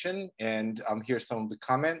presentation and hear some of the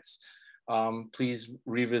comments, please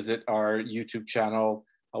revisit our YouTube channel,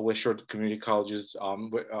 West Shore Community College's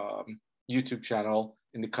YouTube channel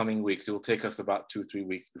in the coming weeks. It will take us about 2-3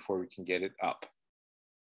 weeks before we can get it up.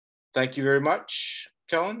 Thank you very much,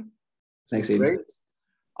 Kellon. Thanks, Eden. Great.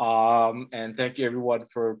 And thank you everyone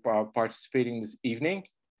for participating this evening.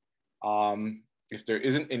 If there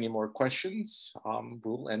isn't any more questions,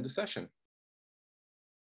 we'll end the session.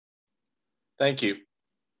 Thank you.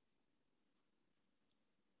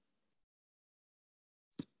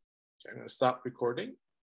 I'm going to stop recording.